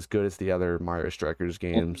isn't as good as the other Mario Strikers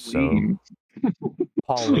games. So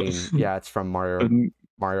Pauline, yeah, it's from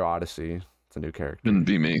Mario Odyssey. It's a new character. Couldn't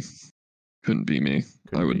be me.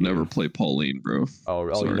 I would never play Pauline, bro.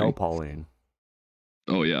 Oh, you know Pauline.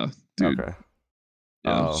 Oh yeah, dude. Okay.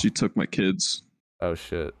 Yeah, she took my kids. Oh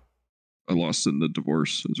shit. I lost it in the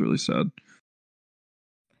divorce. It was really sad.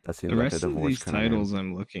 That seems the like rest a of divorce these kind of titles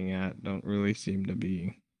I'm looking at don't really seem to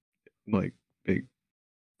be like big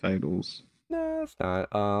titles. No, it's not.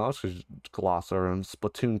 Let's just gloss over them.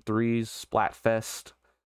 Splatoon 3's Splatfest.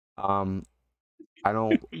 I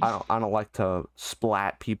don't like to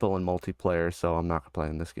splat people in multiplayer, so I'm not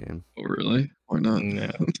playing this game. Oh really? Why not?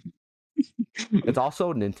 No. It's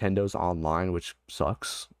also Nintendo's online, which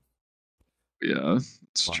sucks. Yeah,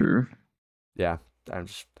 it's true. Yeah, a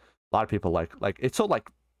lot of people like it's so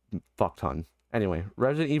like fuck ton. Anyway,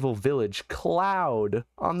 Resident Evil Village Cloud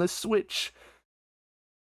on the Switch.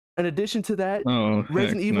 In addition to that,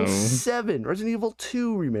 Resident Evil 7, Resident Evil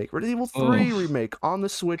 2 remake, Resident Evil 3 remake on the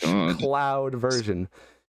Switch cloud version.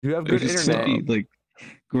 You have good internet. Like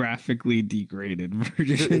graphically degraded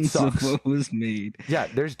versions of what was made. Yeah,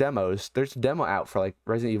 there's demos. There's a demo out for like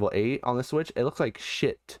Resident Evil 8 on the Switch. It looks like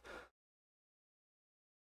shit.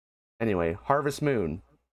 Anyway, Harvest Moon.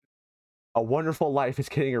 A Wonderful Life is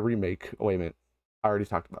getting a remake. Oh, wait a minute. I already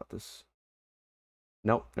talked about this.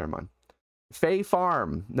 Nope, never mind. Fae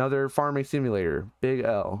Farm, another farming simulator. Big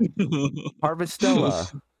L.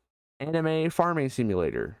 Harvestella, anime farming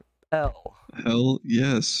simulator. L. Hell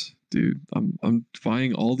yes, dude. I'm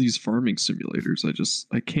buying all these farming simulators.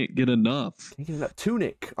 I can't get enough.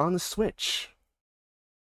 Tunic on the Switch.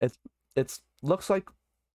 It looks like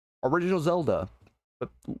original Zelda, but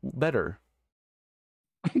better.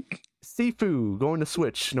 Sifu going to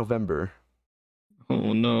Switch November.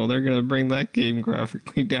 Oh no, they're gonna bring that game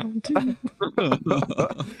graphically down too.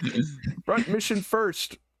 Front Mission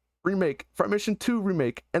First remake, Front Mission 2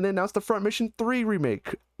 remake, and then announced the Front Mission 3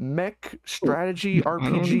 remake. Mech strategy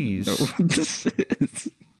RPGs.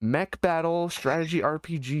 Mech battle strategy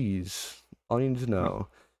RPGs. All you need to know.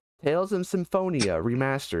 Tales of Symphonia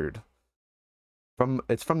remastered.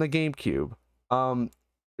 It's from the GameCube.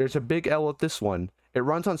 There's a big L with this one. It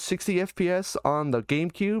runs on 60 FPS on the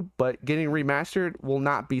GameCube, but getting remastered will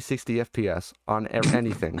not be 60 FPS on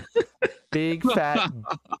anything. Big fat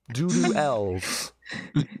doo-doo L's.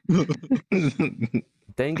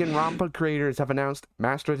 Danganronpa creators have announced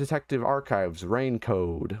Master Detective Archives Rain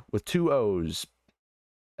Code with 2 O's.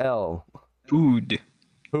 L. Food.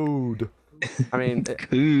 I mean,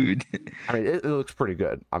 Food. it looks pretty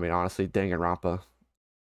good. I mean, honestly, Danganronpa.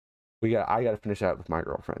 I gotta finish that with my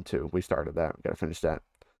girlfriend too. We started that. We gotta finish that.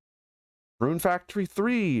 Rune Factory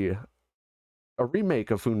 3, a remake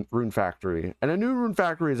of Rune Factory, and a new Rune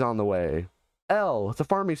Factory is on the way. L, it's a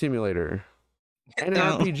farming simulator, and an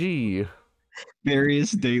L. RPG.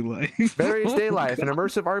 Various Day Life. Various Day Life, an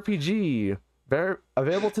immersive RPG,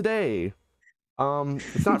 available today.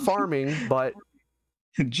 It's not farming, but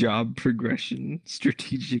Job progression,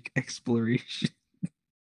 strategic exploration.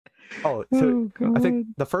 so God. I think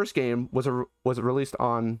the first game was released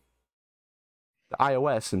on the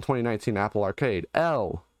iOS in 2019 Apple Arcade.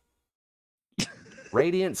 L,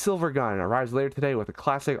 Radiant Silvergun arrives later today with a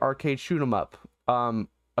classic arcade shoot 'em up.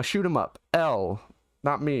 A shoot 'em up. L,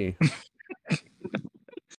 not me.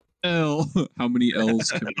 L. How many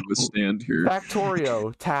L's can we withstand here?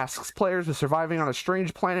 Factorio tasks players with surviving on a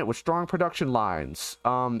strange planet with strong production lines.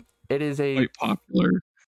 It is a Quite popular.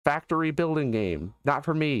 factory building game. Not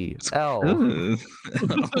for me. L.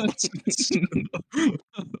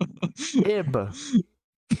 Ib.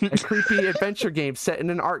 A creepy adventure game set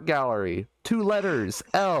in an art gallery. 2 letters.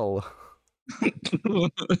 L.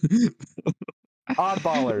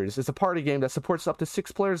 Oddballers is a party game that supports up to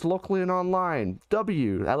 6 players locally and online.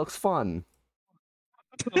 W. That looks fun.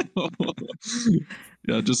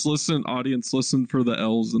 Yeah, just listen, audience. Listen for the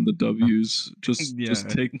L's and the W's. Just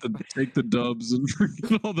take the dubs and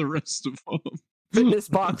forget all the rest of them. Fitness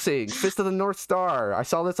boxing, Fist of the North Star. I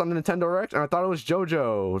saw this on the Nintendo Direct and I thought it was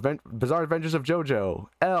JoJo. Bizarre Adventures of JoJo.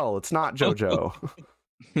 L. It's not JoJo.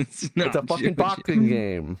 It's a fucking boxing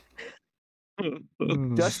game.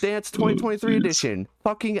 Just Dance 2023 edition.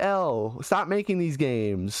 Fucking L. Stop making these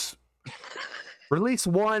games. Release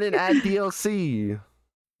 1 and add DLC.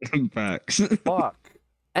 Facts. Fuck.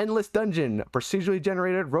 Endless Dungeon, procedurally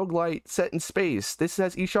generated roguelite set in space. This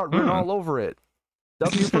has eShot written all over it.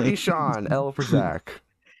 W for Eshan, L for Zach.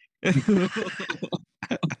 They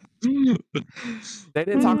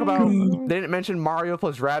didn't talk about. They didn't mention Mario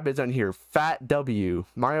plus Rabbids on here. Fat W.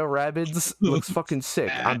 Mario Rabbids looks fucking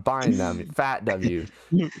sick. I'm buying them. Fat W.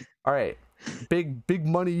 All right. Big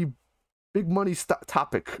money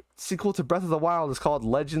topic. Sequel to Breath of the Wild is called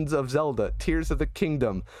Legends of Zelda: Tears of the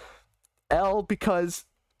Kingdom. L, because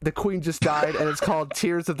the queen just died and it's called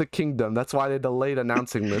Tears of the Kingdom. That's why they delayed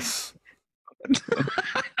announcing this.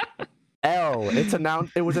 L,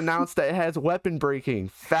 it was announced that it has weapon breaking.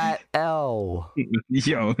 Fat L.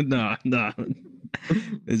 Yo, nah.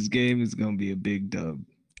 This game is gonna be a big dub.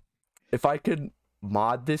 If I could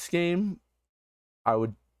mod this game, I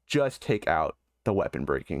would just take out the weapon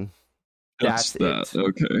breaking. That's it.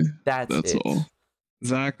 Okay. That's it. all.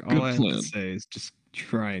 Zach, Good all I have plan. to say is just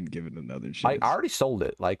try and give it another chance. I already sold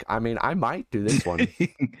it. Like, I mean, I might do this one.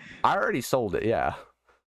 I already sold it, yeah.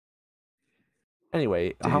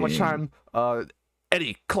 Anyway, how much time?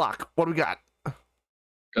 Eddie, clock, what do we got?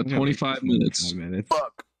 Got 25 minutes.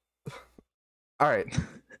 Fuck. All right.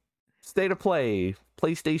 State of Play.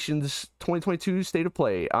 PlayStation's 2022 State of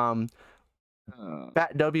Play.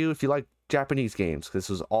 Fat W if you like Japanese games, because this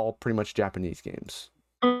was all pretty much Japanese games.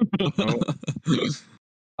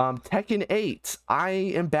 Tekken 8. I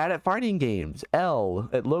am bad at fighting games. L.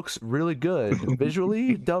 It looks really good.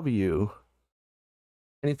 Visually, W.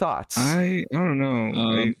 Any thoughts? I don't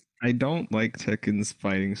know. I don't like Tekken's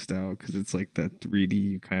fighting style because it's like that 3D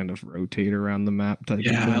you kind of rotate around the map type of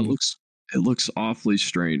Yeah, thing. it looks awfully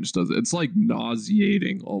strange, does it? It's like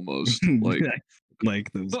nauseating almost.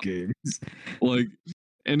 Like those games. Like,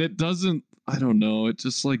 and it doesn't, I don't know, it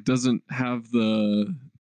just like doesn't have the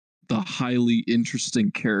highly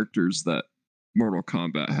interesting characters that Mortal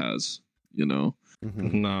Kombat has, you know?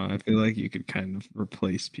 Mm-hmm. No, I feel like you could kind of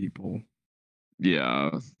replace people.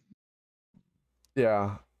 Yeah.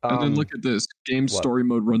 Yeah. And then look at this. Game story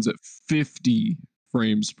mode runs at 50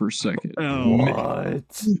 frames per second.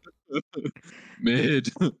 What? Mid.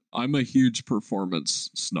 I'm a huge performance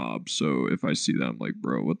snob, so if I see that, I'm like,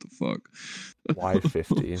 bro, what the fuck? Why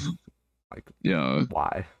 50? Like, yeah.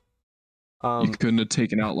 Why? You couldn't have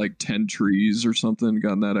taken out like 10 trees or something,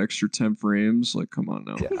 gotten that extra 10 frames. Like, come on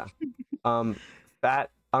now.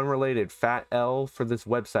 Yeah. Unrelated, Fat L for this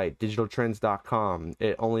website, digitaltrends.com.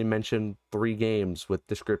 It only mentioned 3 games with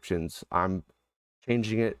descriptions. I'm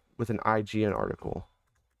changing it with an IGN article.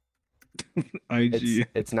 IGN.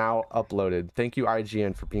 It's now uploaded. Thank you,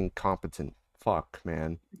 IGN, for being competent. Fuck,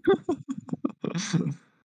 man.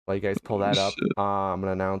 While you guys pull that up, I'm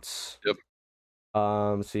gonna announce. Yep.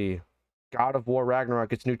 Let's see. God of War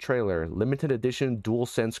Ragnarok gets new trailer. Limited edition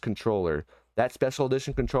DualSense controller. That special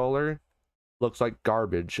edition controller looks like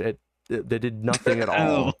garbage. They did nothing at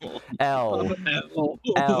all. L.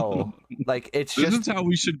 Like, it's This just is how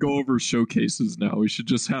we should go over showcases now. We should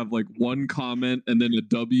just have like one comment and then a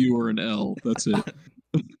W or an L. That's it.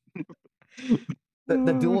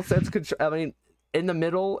 The dual sense control. I mean, in the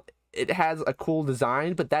middle, it has a cool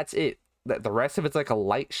design, but that's it. The rest of it's like a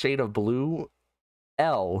light shade of blue.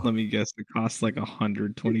 L. Let me guess, it costs like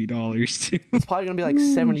 $120 too. It's probably gonna be like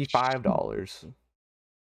 $75.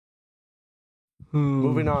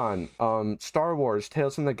 Moving on. Star Wars: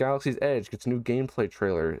 Tales from the Galaxy's Edge gets new gameplay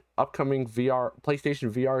trailer. Upcoming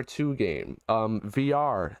PlayStation VR 2 game.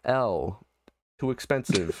 VR L. Too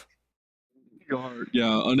expensive.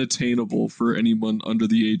 Yeah, unattainable for anyone under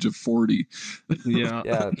the age of 40. Yeah.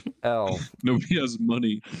 Yeah, L. Nobody has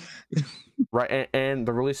money. Right, and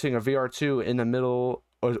they're releasing a VR 2 in the middle,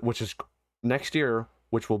 which is next year,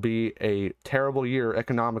 which will be a terrible year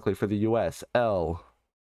economically for the US. L.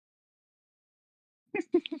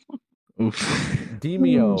 Oof.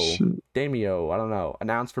 Demio, I don't know,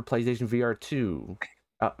 announced for PlayStation VR 2.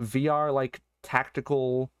 VR like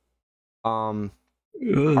tactical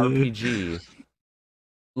RPG.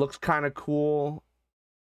 Looks kind of cool.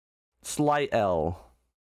 Slight L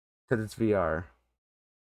because it's VR.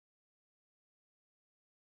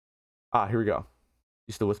 Here we go.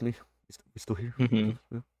 You still with me? You still here?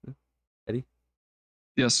 Mm-hmm. Eddie?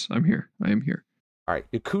 Yes, I'm here. I am here. All right.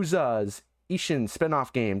 Yakuza's Ishin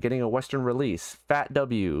spinoff game getting a Western release. Fat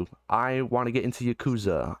W. I want to get into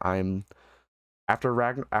Yakuza. I'm after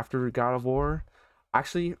God of War.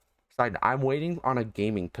 Actually, I'm waiting on a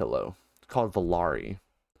gaming pillow called Valari.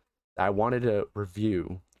 I wanted to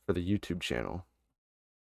review for the YouTube channel.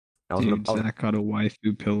 Zach got a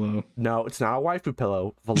waifu pillow. No, it's not a waifu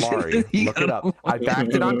pillow. Valari. Look it up. I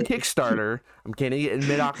backed it on Kickstarter. I'm getting it in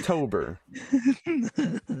mid-October.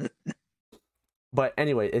 But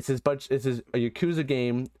anyway, it's a Yakuza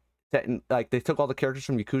game that like they took all the characters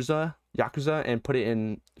from Yakuza, and put it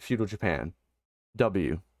in feudal Japan.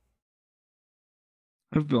 W.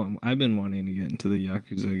 I've been wanting to get into the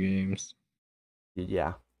Yakuza games.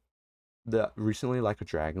 Yeah. Recently Like a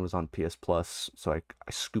Dragon was on PS Plus, so I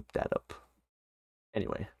scooped that up.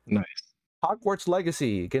 Anyway. Nice. Hogwarts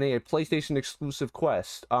Legacy getting a PlayStation exclusive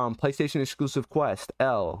quest. PlayStation exclusive quest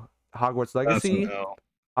L. Hogwarts Legacy. That's an L.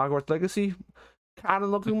 Hogwarts Legacy kind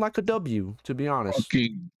of looking like a W, to be honest.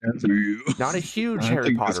 Fucking W. Not a huge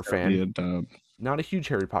Harry Potter fan. Not a huge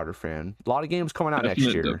Harry Potter fan. A lot of games coming out next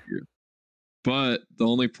year. W. But the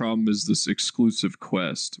only problem is this exclusive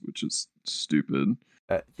quest, which is stupid.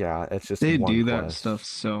 Yeah, it's just they one do quest. that stuff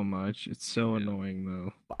so much. It's so annoying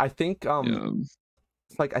though. I think it's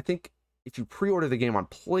like I think if you pre-order the game on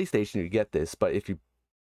PlayStation, you get this, but if you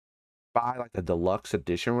buy like the deluxe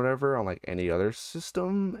edition or whatever on like any other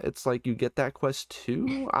system, it's like you get that quest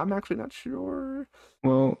too. I'm actually not sure.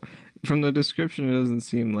 Well, from the description, it doesn't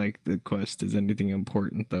seem like the quest is anything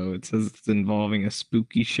important though. It says it's involving a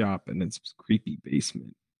spooky shop and its creepy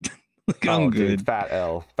basement. Like, I'm good. Dude, Fat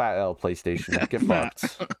L PlayStation. Get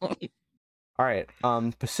fucked. All right.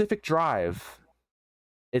 Pacific Drive.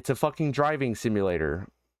 It's a fucking driving simulator.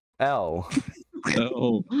 L.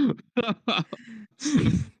 Oh.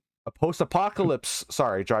 A post-apocalypse,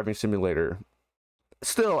 driving simulator.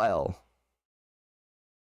 Still L.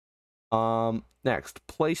 Next,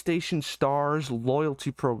 PlayStation Stars loyalty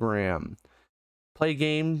program. Play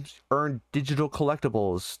games, earn digital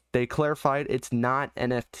collectibles. They clarified it's not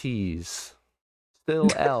NFTs.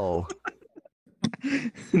 Still L.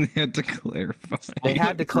 They had to clarify. They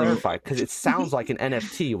had to clarify because it sounds like an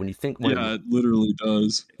NFT when you think. Yeah, it literally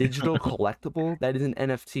does. Digital collectible? That is an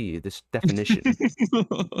NFT. This definition.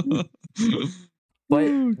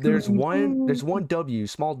 But there's one W,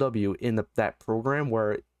 small W in that program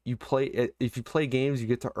where you play. If you play games, you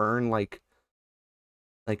get to earn like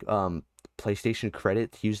PlayStation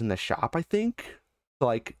credit to use in the shop. I think. So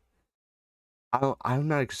like, I'm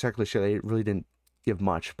not exactly sure. They really didn't give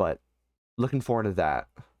much, but. Looking forward to that.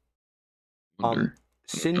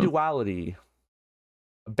 Sin Duality,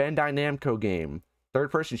 a Bandai Namco game,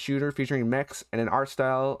 third-person shooter featuring mechs and an art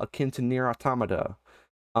style akin to Nier Automata.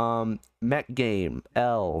 Mech game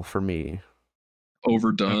L for me.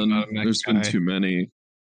 Overdone. There's been too many.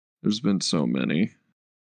 There's been so many.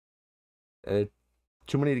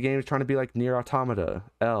 Too many games trying to be like Nier Automata.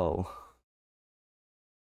 L.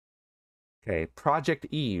 Okay, Project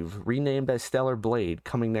Eve, renamed as Stellar Blade,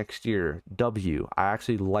 coming next year. W. I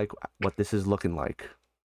actually like what this is looking like.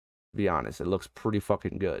 To be honest, it looks pretty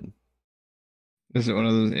fucking good. Is it one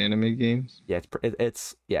of those anime games? Yeah,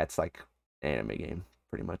 it's like anime game,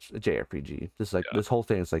 pretty much a JRPG. This whole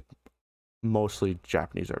thing is like mostly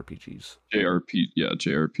Japanese RPGs.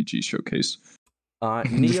 JRPG showcase.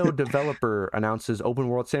 Neo developer announces open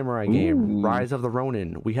world samurai game, Ooh. Rise of the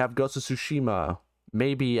Ronin. We have Ghost of Tsushima,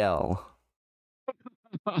 maybe L.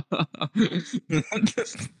 I've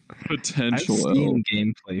Potential L. seen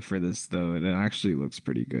gameplay for this though, and it actually looks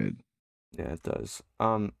pretty good. Yeah, it does.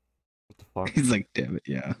 What the fuck? He's like, damn it,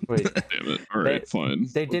 yeah. Wait, Damn it. All right, fine.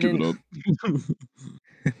 they I'll give it didn't. up.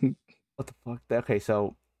 What the fuck? Okay,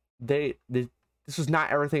 so this was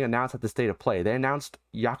not everything announced at the state of play. They announced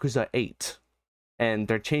Yakuza 8, and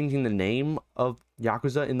they're changing the name of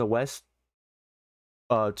Yakuza in the West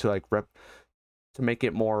to like to make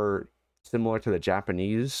it more similar to the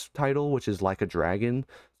Japanese title, which is Like a Dragon.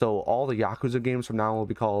 So all the Yakuza games from now on will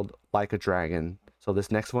be called Like a Dragon. So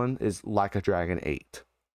this next one is Like a Dragon 8.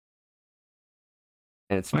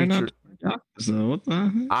 And it's Why featured. not? So what the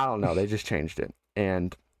heck? I don't know. They just changed it,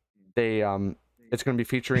 and they it's going to be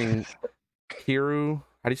featuring Kiru.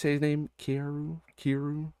 How do you say his name? Kiru.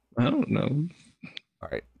 I don't know. All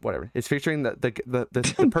right, whatever. It's featuring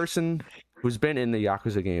the person who's been in the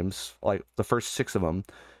Yakuza games, like the first 6 of them,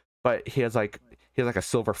 but he has like a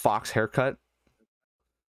silver fox haircut.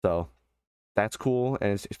 So that's cool,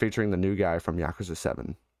 and it's featuring the new guy from Yakuza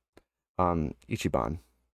 7, Ichiban.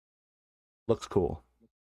 Looks cool.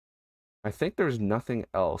 I think there's nothing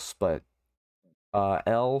else, but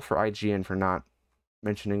L for IGN for not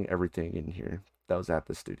mentioning everything in here that was at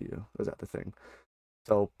the studio, that was at the thing.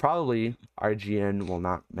 So probably IGN will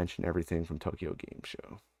not mention everything from Tokyo Game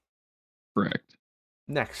Show. Correct.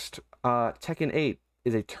 Next, Tekken 8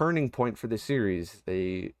 is a turning point for the series.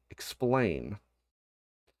 They explain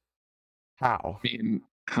how. I mean,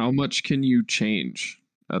 how much can you change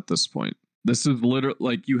at this point? This is literally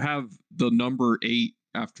like you have the number 8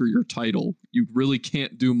 after your title. You really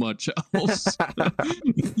can't do much else.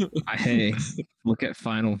 Hey, look at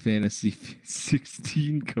Final Fantasy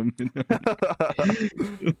 16 coming out.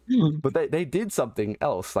 But they did something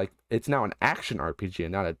else. Like, it's now an action RPG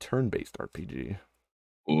and not a turn-based RPG.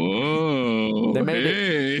 Whoa! They made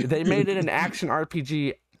hey. They made it an action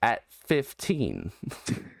RPG at 15.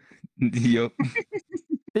 Yup.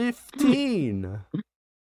 15.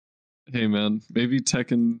 Hey man, maybe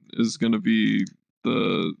Tekken is gonna be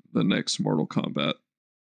the next Mortal Kombat.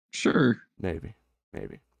 Sure, Maybe.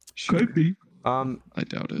 sure. Could be. I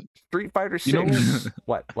doubt it. Street Fighter 6. You know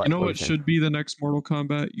what? You know what what should be the next Mortal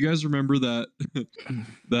Kombat? You guys remember that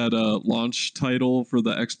that launch title for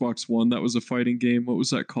the Xbox One that was a fighting game? What was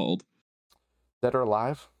that called? Dead or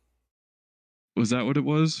Alive? Was that what it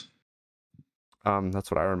was?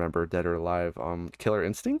 That's what I remember. Dead or Alive. Killer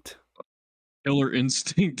Instinct? Killer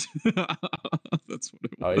Instinct. That's what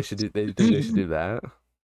it was. Oh, they should do that.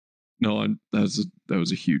 No, that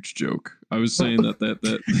was a huge joke. I was saying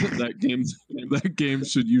that game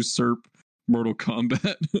should usurp Mortal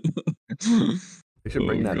Kombat. They should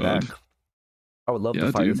bring that God. back. I would love Yeah,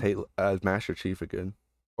 to fight dude. as Master Chief again.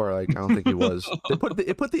 Or like, I don't think he was.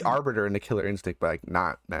 It put the Arbiter in the Killer Instinct, but like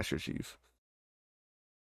not Master Chief.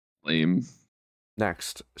 Lame.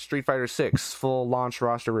 Next, Street Fighter 6 full launch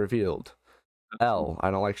roster revealed. L.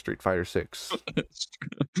 I don't like Street Fighter 6.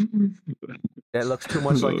 It looks too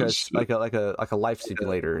much like Oh, a shit. like a life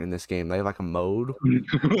simulator in this game. They have like a mode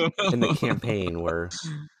in the campaign where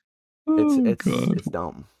it's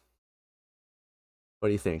dumb. What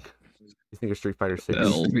do you think? You think of Street Fighter 6?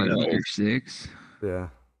 L. Street L. Fighter 6. Yeah.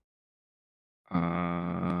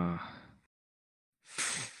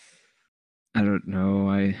 I don't know.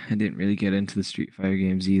 I didn't really get into the Street Fighter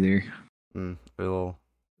games either.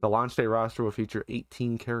 The launch day roster will feature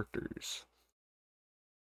 18 characters.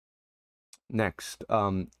 Next,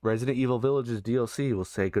 Resident Evil Village's DLC will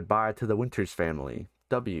say goodbye to the Winters family.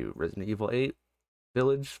 W. Resident Evil 8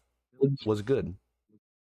 Village was good.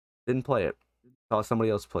 Didn't play it. Saw somebody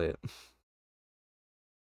else play it.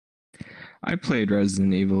 I played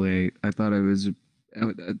Resident Evil 8. I thought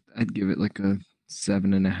I'd give it like a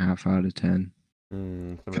 7.5 out of 10.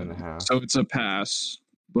 7.5. So it's a pass,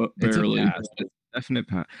 but It's a barely. pass. It's a definite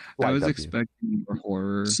pass. I Like was W. expecting more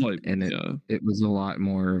horror, Slight, and it was a lot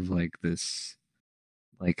more of like this,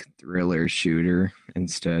 like thriller shooter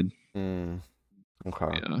instead. Okay.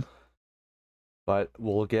 Yeah. But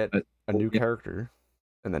we'll get a new yeah. character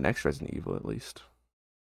in the next Resident Evil at least.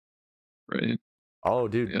 Right. Oh,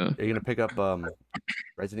 dude, Yeah. are you gonna pick up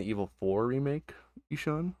Resident Evil 4 remake,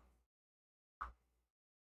 Ishan?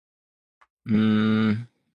 No.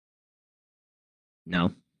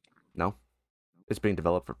 No, it's being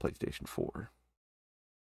developed for PlayStation 4.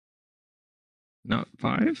 Not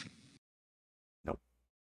 5?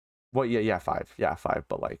 Well, yeah, 5, 5,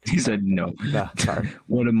 but like He said no. Nah, sorry.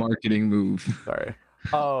 What a marketing move. Sorry.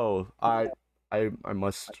 Oh, I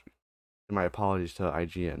must. My apologies to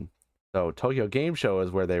IGN. So Tokyo Game Show is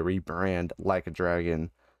where they rebrand Like a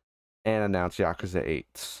Dragon and announce Yakuza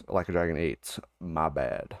 8, Like a Dragon 8. My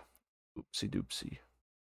bad. Oopsie doopsie.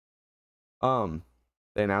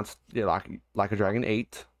 They announced like a Dragon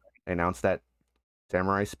 8. They announced that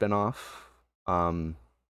Samurai spinoff,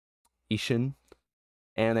 Ishin,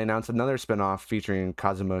 and they announced another spinoff featuring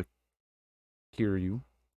Kazuma Kiryu.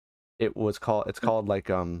 It's called like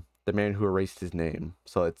The Man Who Erased His Name.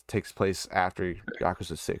 So it takes place after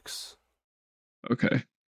Yakuza 6. Okay.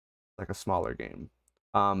 Like a smaller game.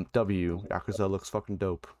 Yakuza looks fucking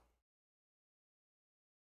dope.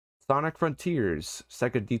 Sonic Frontiers.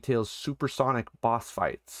 Sega details supersonic boss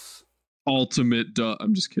fights. Ultimate duh.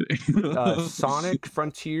 I'm just kidding. Sonic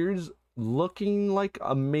Frontiers looking like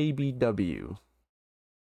a maybe W.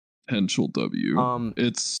 Potential W.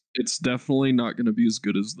 It's definitely not going to be as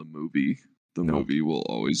good as the movie. The Nope. movie will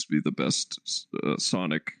always be the best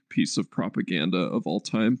Sonic piece of propaganda of all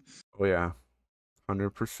time. Oh yeah,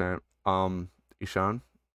 100%. Ishan,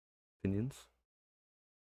 opinions?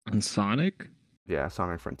 On Sonic? Yeah,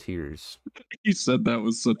 Sonic Frontiers. He said that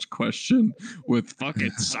with such question with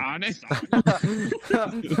fucking Sonic.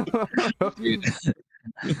 Dude,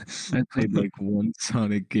 I played like one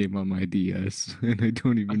Sonic game on my DS, and I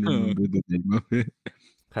don't even remember the name of it.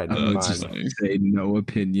 Okay, I never would mind. just say no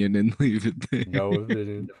opinion and leave it there. No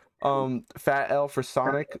opinion. Fat L for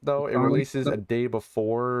Sonic though, it releases a day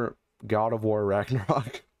before God of War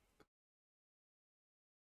Ragnarok.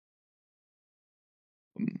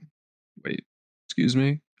 Wait, excuse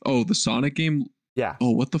me. Oh, the Sonic game. Yeah.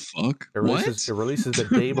 Oh, what the fuck? It releases the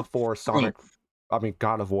day before Sonic.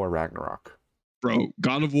 God of War Ragnarok. Bro,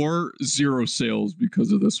 God of War 0 sales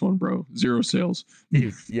because of this one, bro. 0 sales.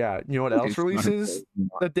 Yeah, you know what else releases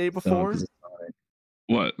the day before?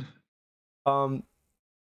 What? That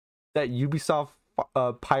Ubisoft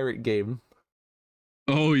pirate game.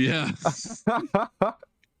 Oh yeah.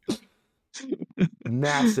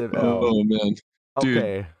 Massive L. Oh man. Dude,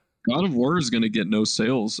 Okay. God of War is gonna get no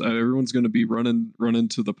sales. Everyone's gonna be running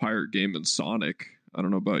to the pirate game in Sonic. I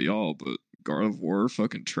don't know about y'all, but God of War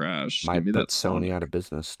fucking trash. Might Give me put that Sony Sonic. out of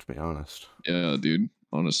business, to be honest. Yeah, dude.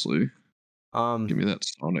 Honestly. Give me that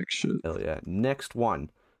Sonic shit. Hell yeah. Next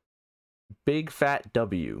one. Big Fat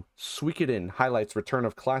W. Suikoden highlights return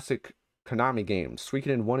of classic Konami games.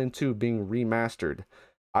 Suikoden 1 and 2 being remastered.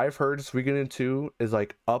 I've heard Suikoden 2 is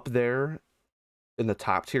like up there in the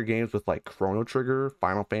top tier games with like Chrono Trigger,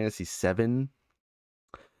 Final Fantasy 7,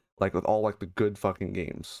 like with all like the good fucking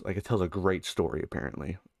games. Like it tells a great story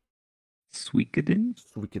apparently.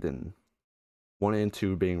 Suikoden? 1 and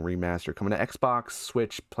 2 being remastered, coming to Xbox,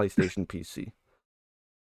 Switch, PlayStation, PC.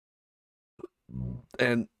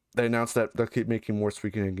 And they announced that they'll keep making more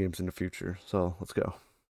Suikoden games in the future. So let's go.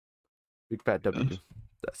 Big Fat W.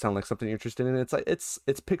 That sound like something you're interested in? It's like it's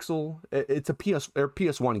pixel. It's a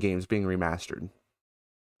PS1 games being remastered,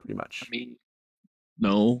 pretty much. I mean,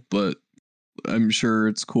 no, but I'm sure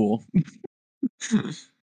it's cool.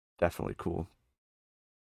 Definitely cool.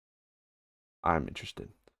 I'm interested.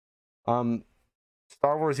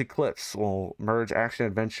 Star Wars Eclipse will merge action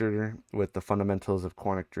adventure with the fundamentals of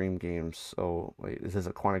Quantic Dream games. So wait, is this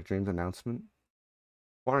a Quantic Dreams announcement?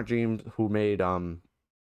 Quantic Dreams, who made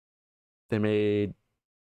they made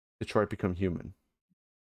Detroit Become Human.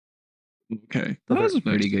 Okay. That was a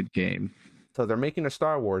pretty good game. So they're making a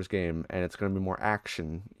Star Wars game, and it's going to be more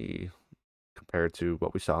action-y compared to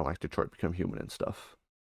what we saw in like Detroit Become Human and stuff.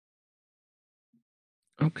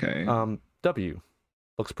 Okay. W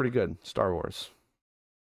looks pretty good. Star Wars.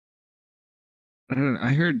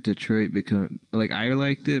 I heard Detroit become like I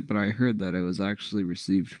liked it, but I heard that it was actually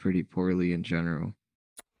received pretty poorly in general.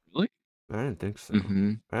 Really? I didn't think so.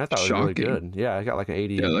 Mm-hmm. I thought it was really good. Yeah, I got like an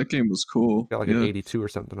 80. Yeah, that game was cool. Got like an 82 or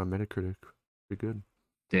something on Metacritic. Pretty good.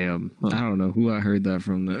 Damn. Huh. I don't know who I heard that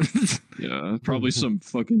from then. Yeah, probably some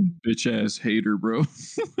fucking bitch ass hater, bro.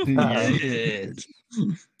 Yes.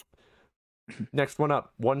 Next one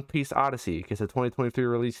up, One Piece Odyssey gets a 2023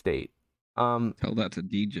 release date. Tell that to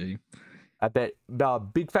DJ. I bet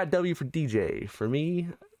big fat W for DJ. For me,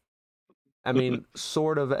 I mean,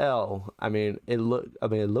 sort of L. I mean, it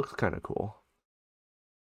looks kind of cool.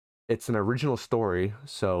 It's an original story,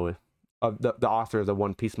 so the author of the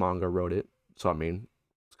One Piece manga wrote it. So I mean,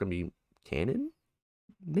 it's gonna be canon,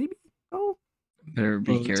 maybe. Oh, better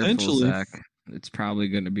be careful, Zach. It's probably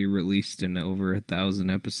going to be released in over 1,000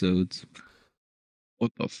 episodes.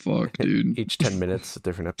 What the fuck, dude? Each 10 minutes, a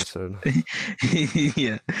different episode.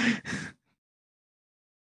 Yeah.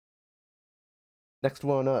 Next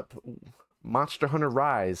one up, Monster Hunter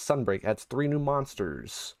Rise Sunbreak adds 3 new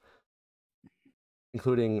monsters,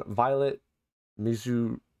 including Violet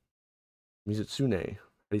Mizutsune. How do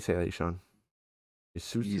you say that, Sean?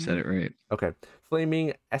 You said it right. Okay.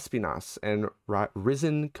 Flaming Espinas and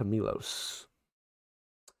Risen Camilos.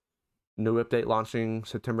 New update launching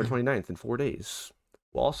September 29th in 4 days.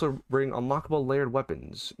 We'll also bring unlockable layered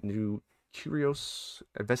weapons, new curious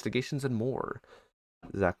investigations, and more.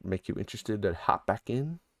 Does that make you interested to hop back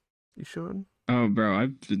in, you Sean? Oh, bro,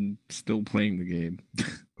 I've been still playing the game.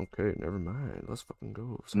 Okay, never mind. Let's fucking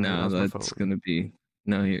go. Sorry, I No, lost my that's phone. gonna be.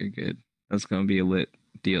 No, you're good. That's gonna be a lit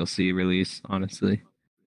DLC release, honestly.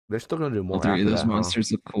 They're still gonna do All more three of after those that, huh?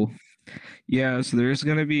 monsters look cool. Yeah, so there's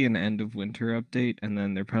gonna be an end of winter update, and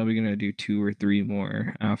then they're probably gonna do 2 or 3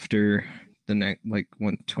 more after the next, like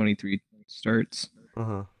when 23 starts.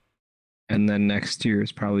 Uh-huh. And then next year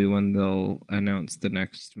is probably when they'll announce the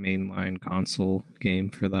next mainline console game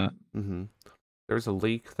for that. Mm-hmm. There's a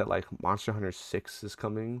leak that like Monster Hunter 6 is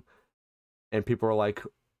coming, and people are like,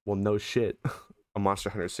 well, no shit. A Monster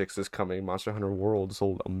Hunter 6 is coming. Monster Hunter World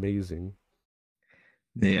sold amazing.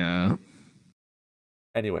 Yeah,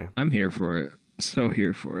 Anyway, I'm here for it. So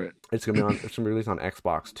here for it. it's gonna be released on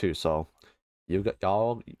Xbox too, so you got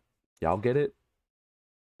y'all get it.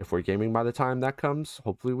 If we're gaming by the time that comes,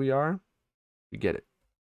 hopefully we are. We get it.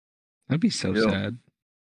 That'd be so Yeah. sad.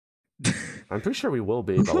 I'm pretty sure we will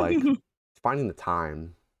be, but like finding the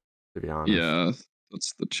time, to be honest. Yeah,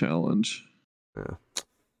 that's the challenge.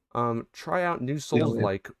 Yeah. Try out new Yeah, Souls yeah.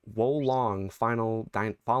 like Wolong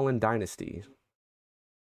Fallen Dynasty.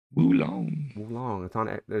 Wulong. Wolong. It's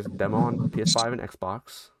on. There's a demo on PS5 and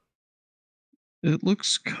Xbox. It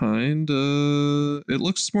looks kinda. It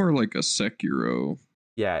looks more like a Sekiro.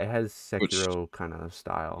 Yeah, it has Which- Sekiro kind of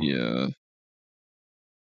style. Yeah,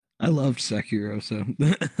 I loved Sekiro, so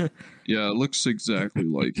yeah, it looks exactly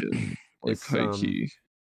like it. Like It's, high key.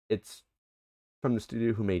 It's from the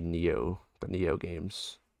studio who made Neo, the Neo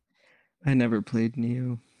games. I never played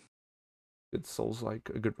Neo. It's Souls like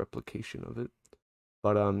a good replication of it.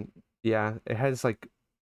 But yeah, it has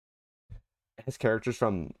characters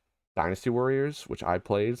from Dynasty Warriors, which I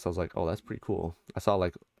played, so I was like, oh, that's pretty cool. I saw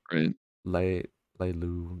like Right. Lei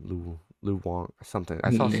Lu Wang or something. I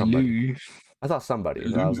saw somebody.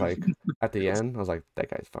 And I was like, at the end, I was like, that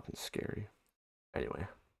guy's fucking scary. Anyway.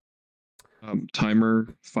 Timer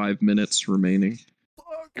 5 minutes remaining.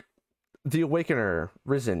 Fuck. The Awakener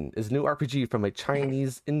Risen is a new RPG from a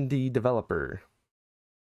Chinese indie developer.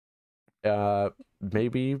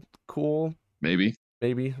 Maybe cool. Maybe.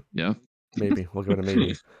 Yeah. Maybe. We'll give it a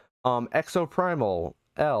maybe. Exoprimal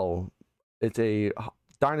L. It's a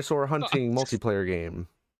dinosaur hunting multiplayer game.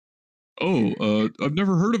 Oh, I've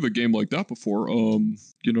never heard of a game like that before. I don't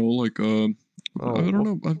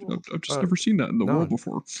know. I've just never seen that in the no. world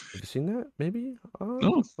before. Have you seen that? Maybe?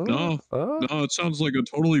 No. It sounds like a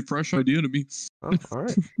totally fresh idea to me. All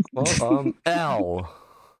right. Well, L.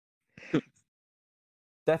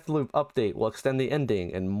 Deathloop update will extend the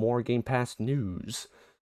ending and more Game Pass news.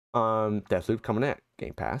 Deathloop coming at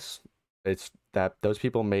Game Pass. It's that those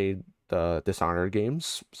people made the Dishonored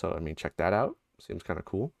games, so I mean, check that out. Seems kind of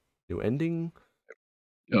cool. New ending,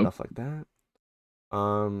 stuff like that.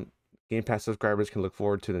 Game Pass subscribers can look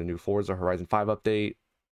forward to the new Forza Horizon 5 update,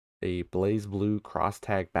 a Blaze Blue cross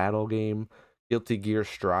tag battle game, Guilty Gear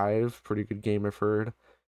Strive, pretty good game I've heard,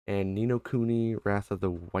 and Ni no Kuni Wrath of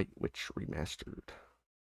the White Witch remastered.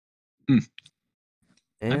 Mm.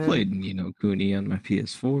 And I played Ni no Kuni on my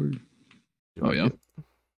PS4. Oh yeah.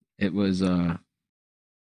 It was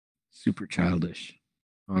super childish,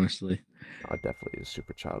 honestly. It definitely is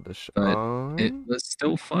super childish. But it was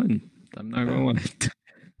still fun. I'm not gonna lie.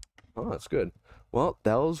 Oh, that's good. Well,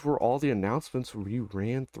 those were all the announcements we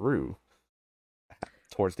ran through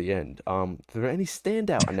towards the end. Are there any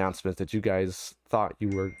standout announcements that you guys thought you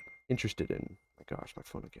were interested in? My gosh, my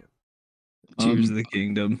phone again. Tears of the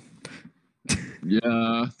Kingdom.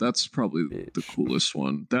 Yeah, that's probably the Bitch. coolest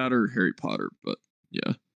one. That or Harry Potter, but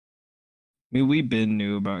yeah. I mean, we been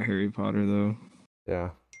knew about Harry Potter though.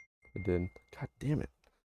 Yeah, I did. God damn it.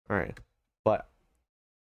 All right, but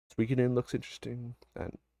Suikoden looks interesting,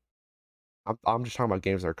 and I'm just talking about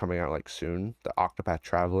games that are coming out like soon. The Octopath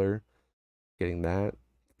Traveler, getting that.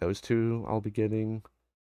 Those two I'll be getting,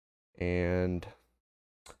 and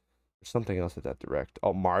there's something else at that direct.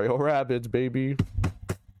 Oh, Mario Rabbids, baby,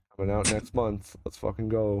 coming out next month. Let's fucking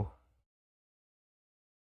go.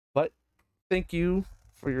 But thank you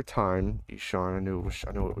for your time, Ishan. I know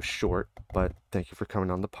it was short, but thank you for coming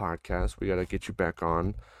on the podcast. We gotta get you back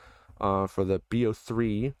on for the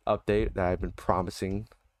BO3 update that I've been promising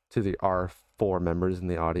to the R4 members in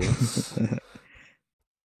the audience.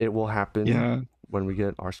 It will happen when we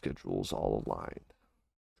get our schedules all aligned.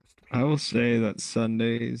 I will say that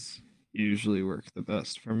Sundays usually work the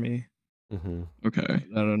best for me. Mm-hmm. Okay.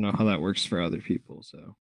 I don't know how that works for other people,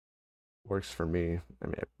 so Works for me. I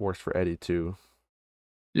mean, it works for Eddie too.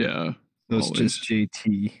 Yeah. so it's always. just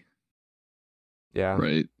JT. Yeah,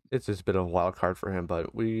 Right. it's just a bit of a wild card for him,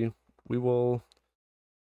 but we will.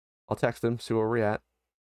 I'll text him, see where we're at.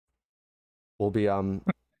 We'll be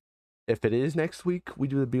if it is next week, we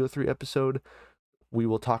do the BO3 episode. We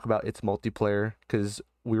will talk about its multiplayer because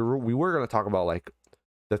we were gonna talk about like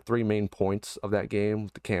the three main points of that game: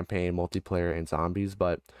 the campaign, multiplayer, and zombies.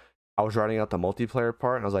 But I was writing out the multiplayer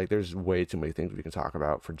part, and I was like, "There's way too many things we can talk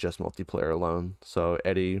about for just multiplayer alone." So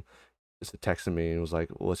Eddie just texted me and was like,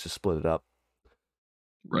 well, "Let's just split it up,"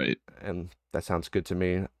 Right. and that sounds good to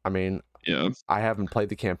me. I mean, Yeah. I haven't played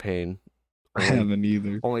the campaign. I haven't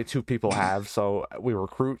either. Only 2 people have, so we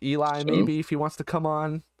recruit Eli So- maybe if he wants to come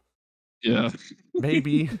on. Yeah.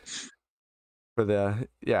 Maybe for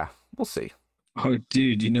we'll see. Oh,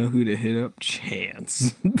 dude, you know who to hit up?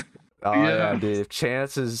 Chance. Oh Yeah. dude, if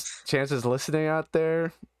Chance is listening out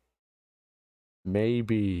there,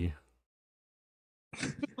 maybe.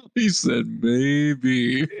 He said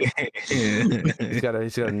maybe. He's got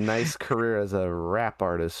a nice career as a rap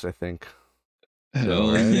artist, I think.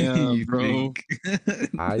 Hell right? yeah, You bro. think?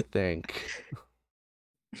 I think.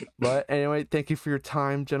 But anyway, thank you for your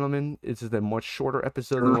time, gentlemen. This is a much shorter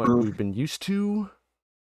episode than what we've been used to.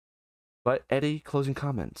 But Eddie, closing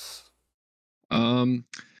comments. Um,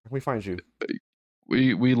 Where can we find you?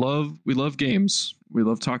 we love games. We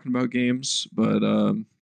love talking about games, but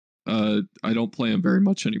I don't play them very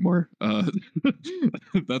much anymore.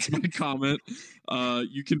 That's my comment.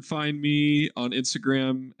 You can find me on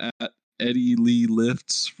Instagram at Eddie Lee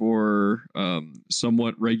Lifts for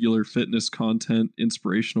somewhat regular fitness content,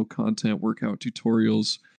 inspirational content, workout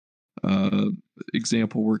tutorials,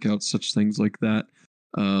 example workouts, such things like that.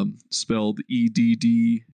 Spelled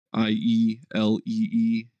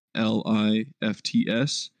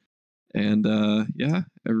EDDIELEELIFTS. And yeah,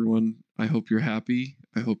 everyone, I hope you're happy.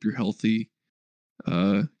 I hope you're healthy.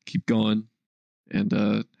 Keep going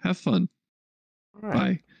and have fun. All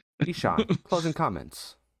right. Bye. Ishan, closing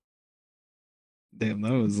comments. Damn,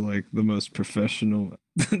 that was like the most professional.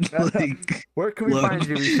 Like, Where can we look. find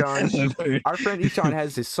you, Ishan? Ever. Our friend Ishan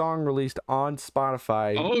has his song released on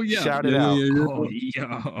Spotify. Oh yeah, Shout it yeah, out. yeah,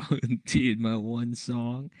 yeah. Oh, yo, dude, my one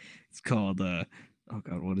song. It's called oh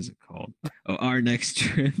god, what is it called? Oh, Our Next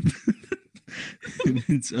Trip. And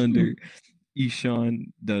it's under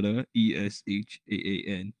Ishan Dutta,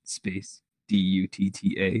 ESHAAN space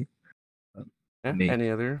DUTTA. Yeah, Me. any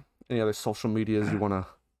other social medias you wanna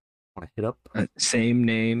hit up? Same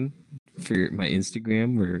name for my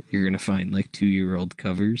Instagram, where you're gonna find like 2-year-old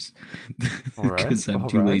covers because I'm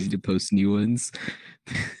too lazy to post new ones.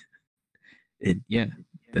 And yeah,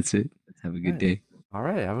 that's it. Have a good day. All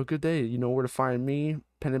right, have a good day. You know where to find me,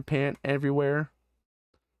 Pen and Pant everywhere.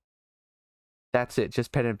 That's it,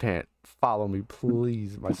 just Pen and Pant. Follow me,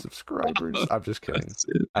 please, my subscribers. I'm just kidding. That's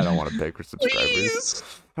it. I don't want to beg for subscribers. Please.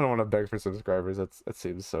 I don't want to beg for subscribers. That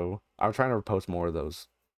seems so. I'm trying to post more of those.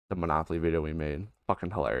 The Monopoly video we made,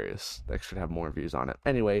 fucking hilarious. That should have more views on it.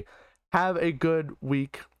 Anyway, have a good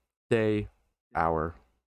week, day, hour.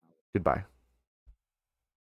 Goodbye.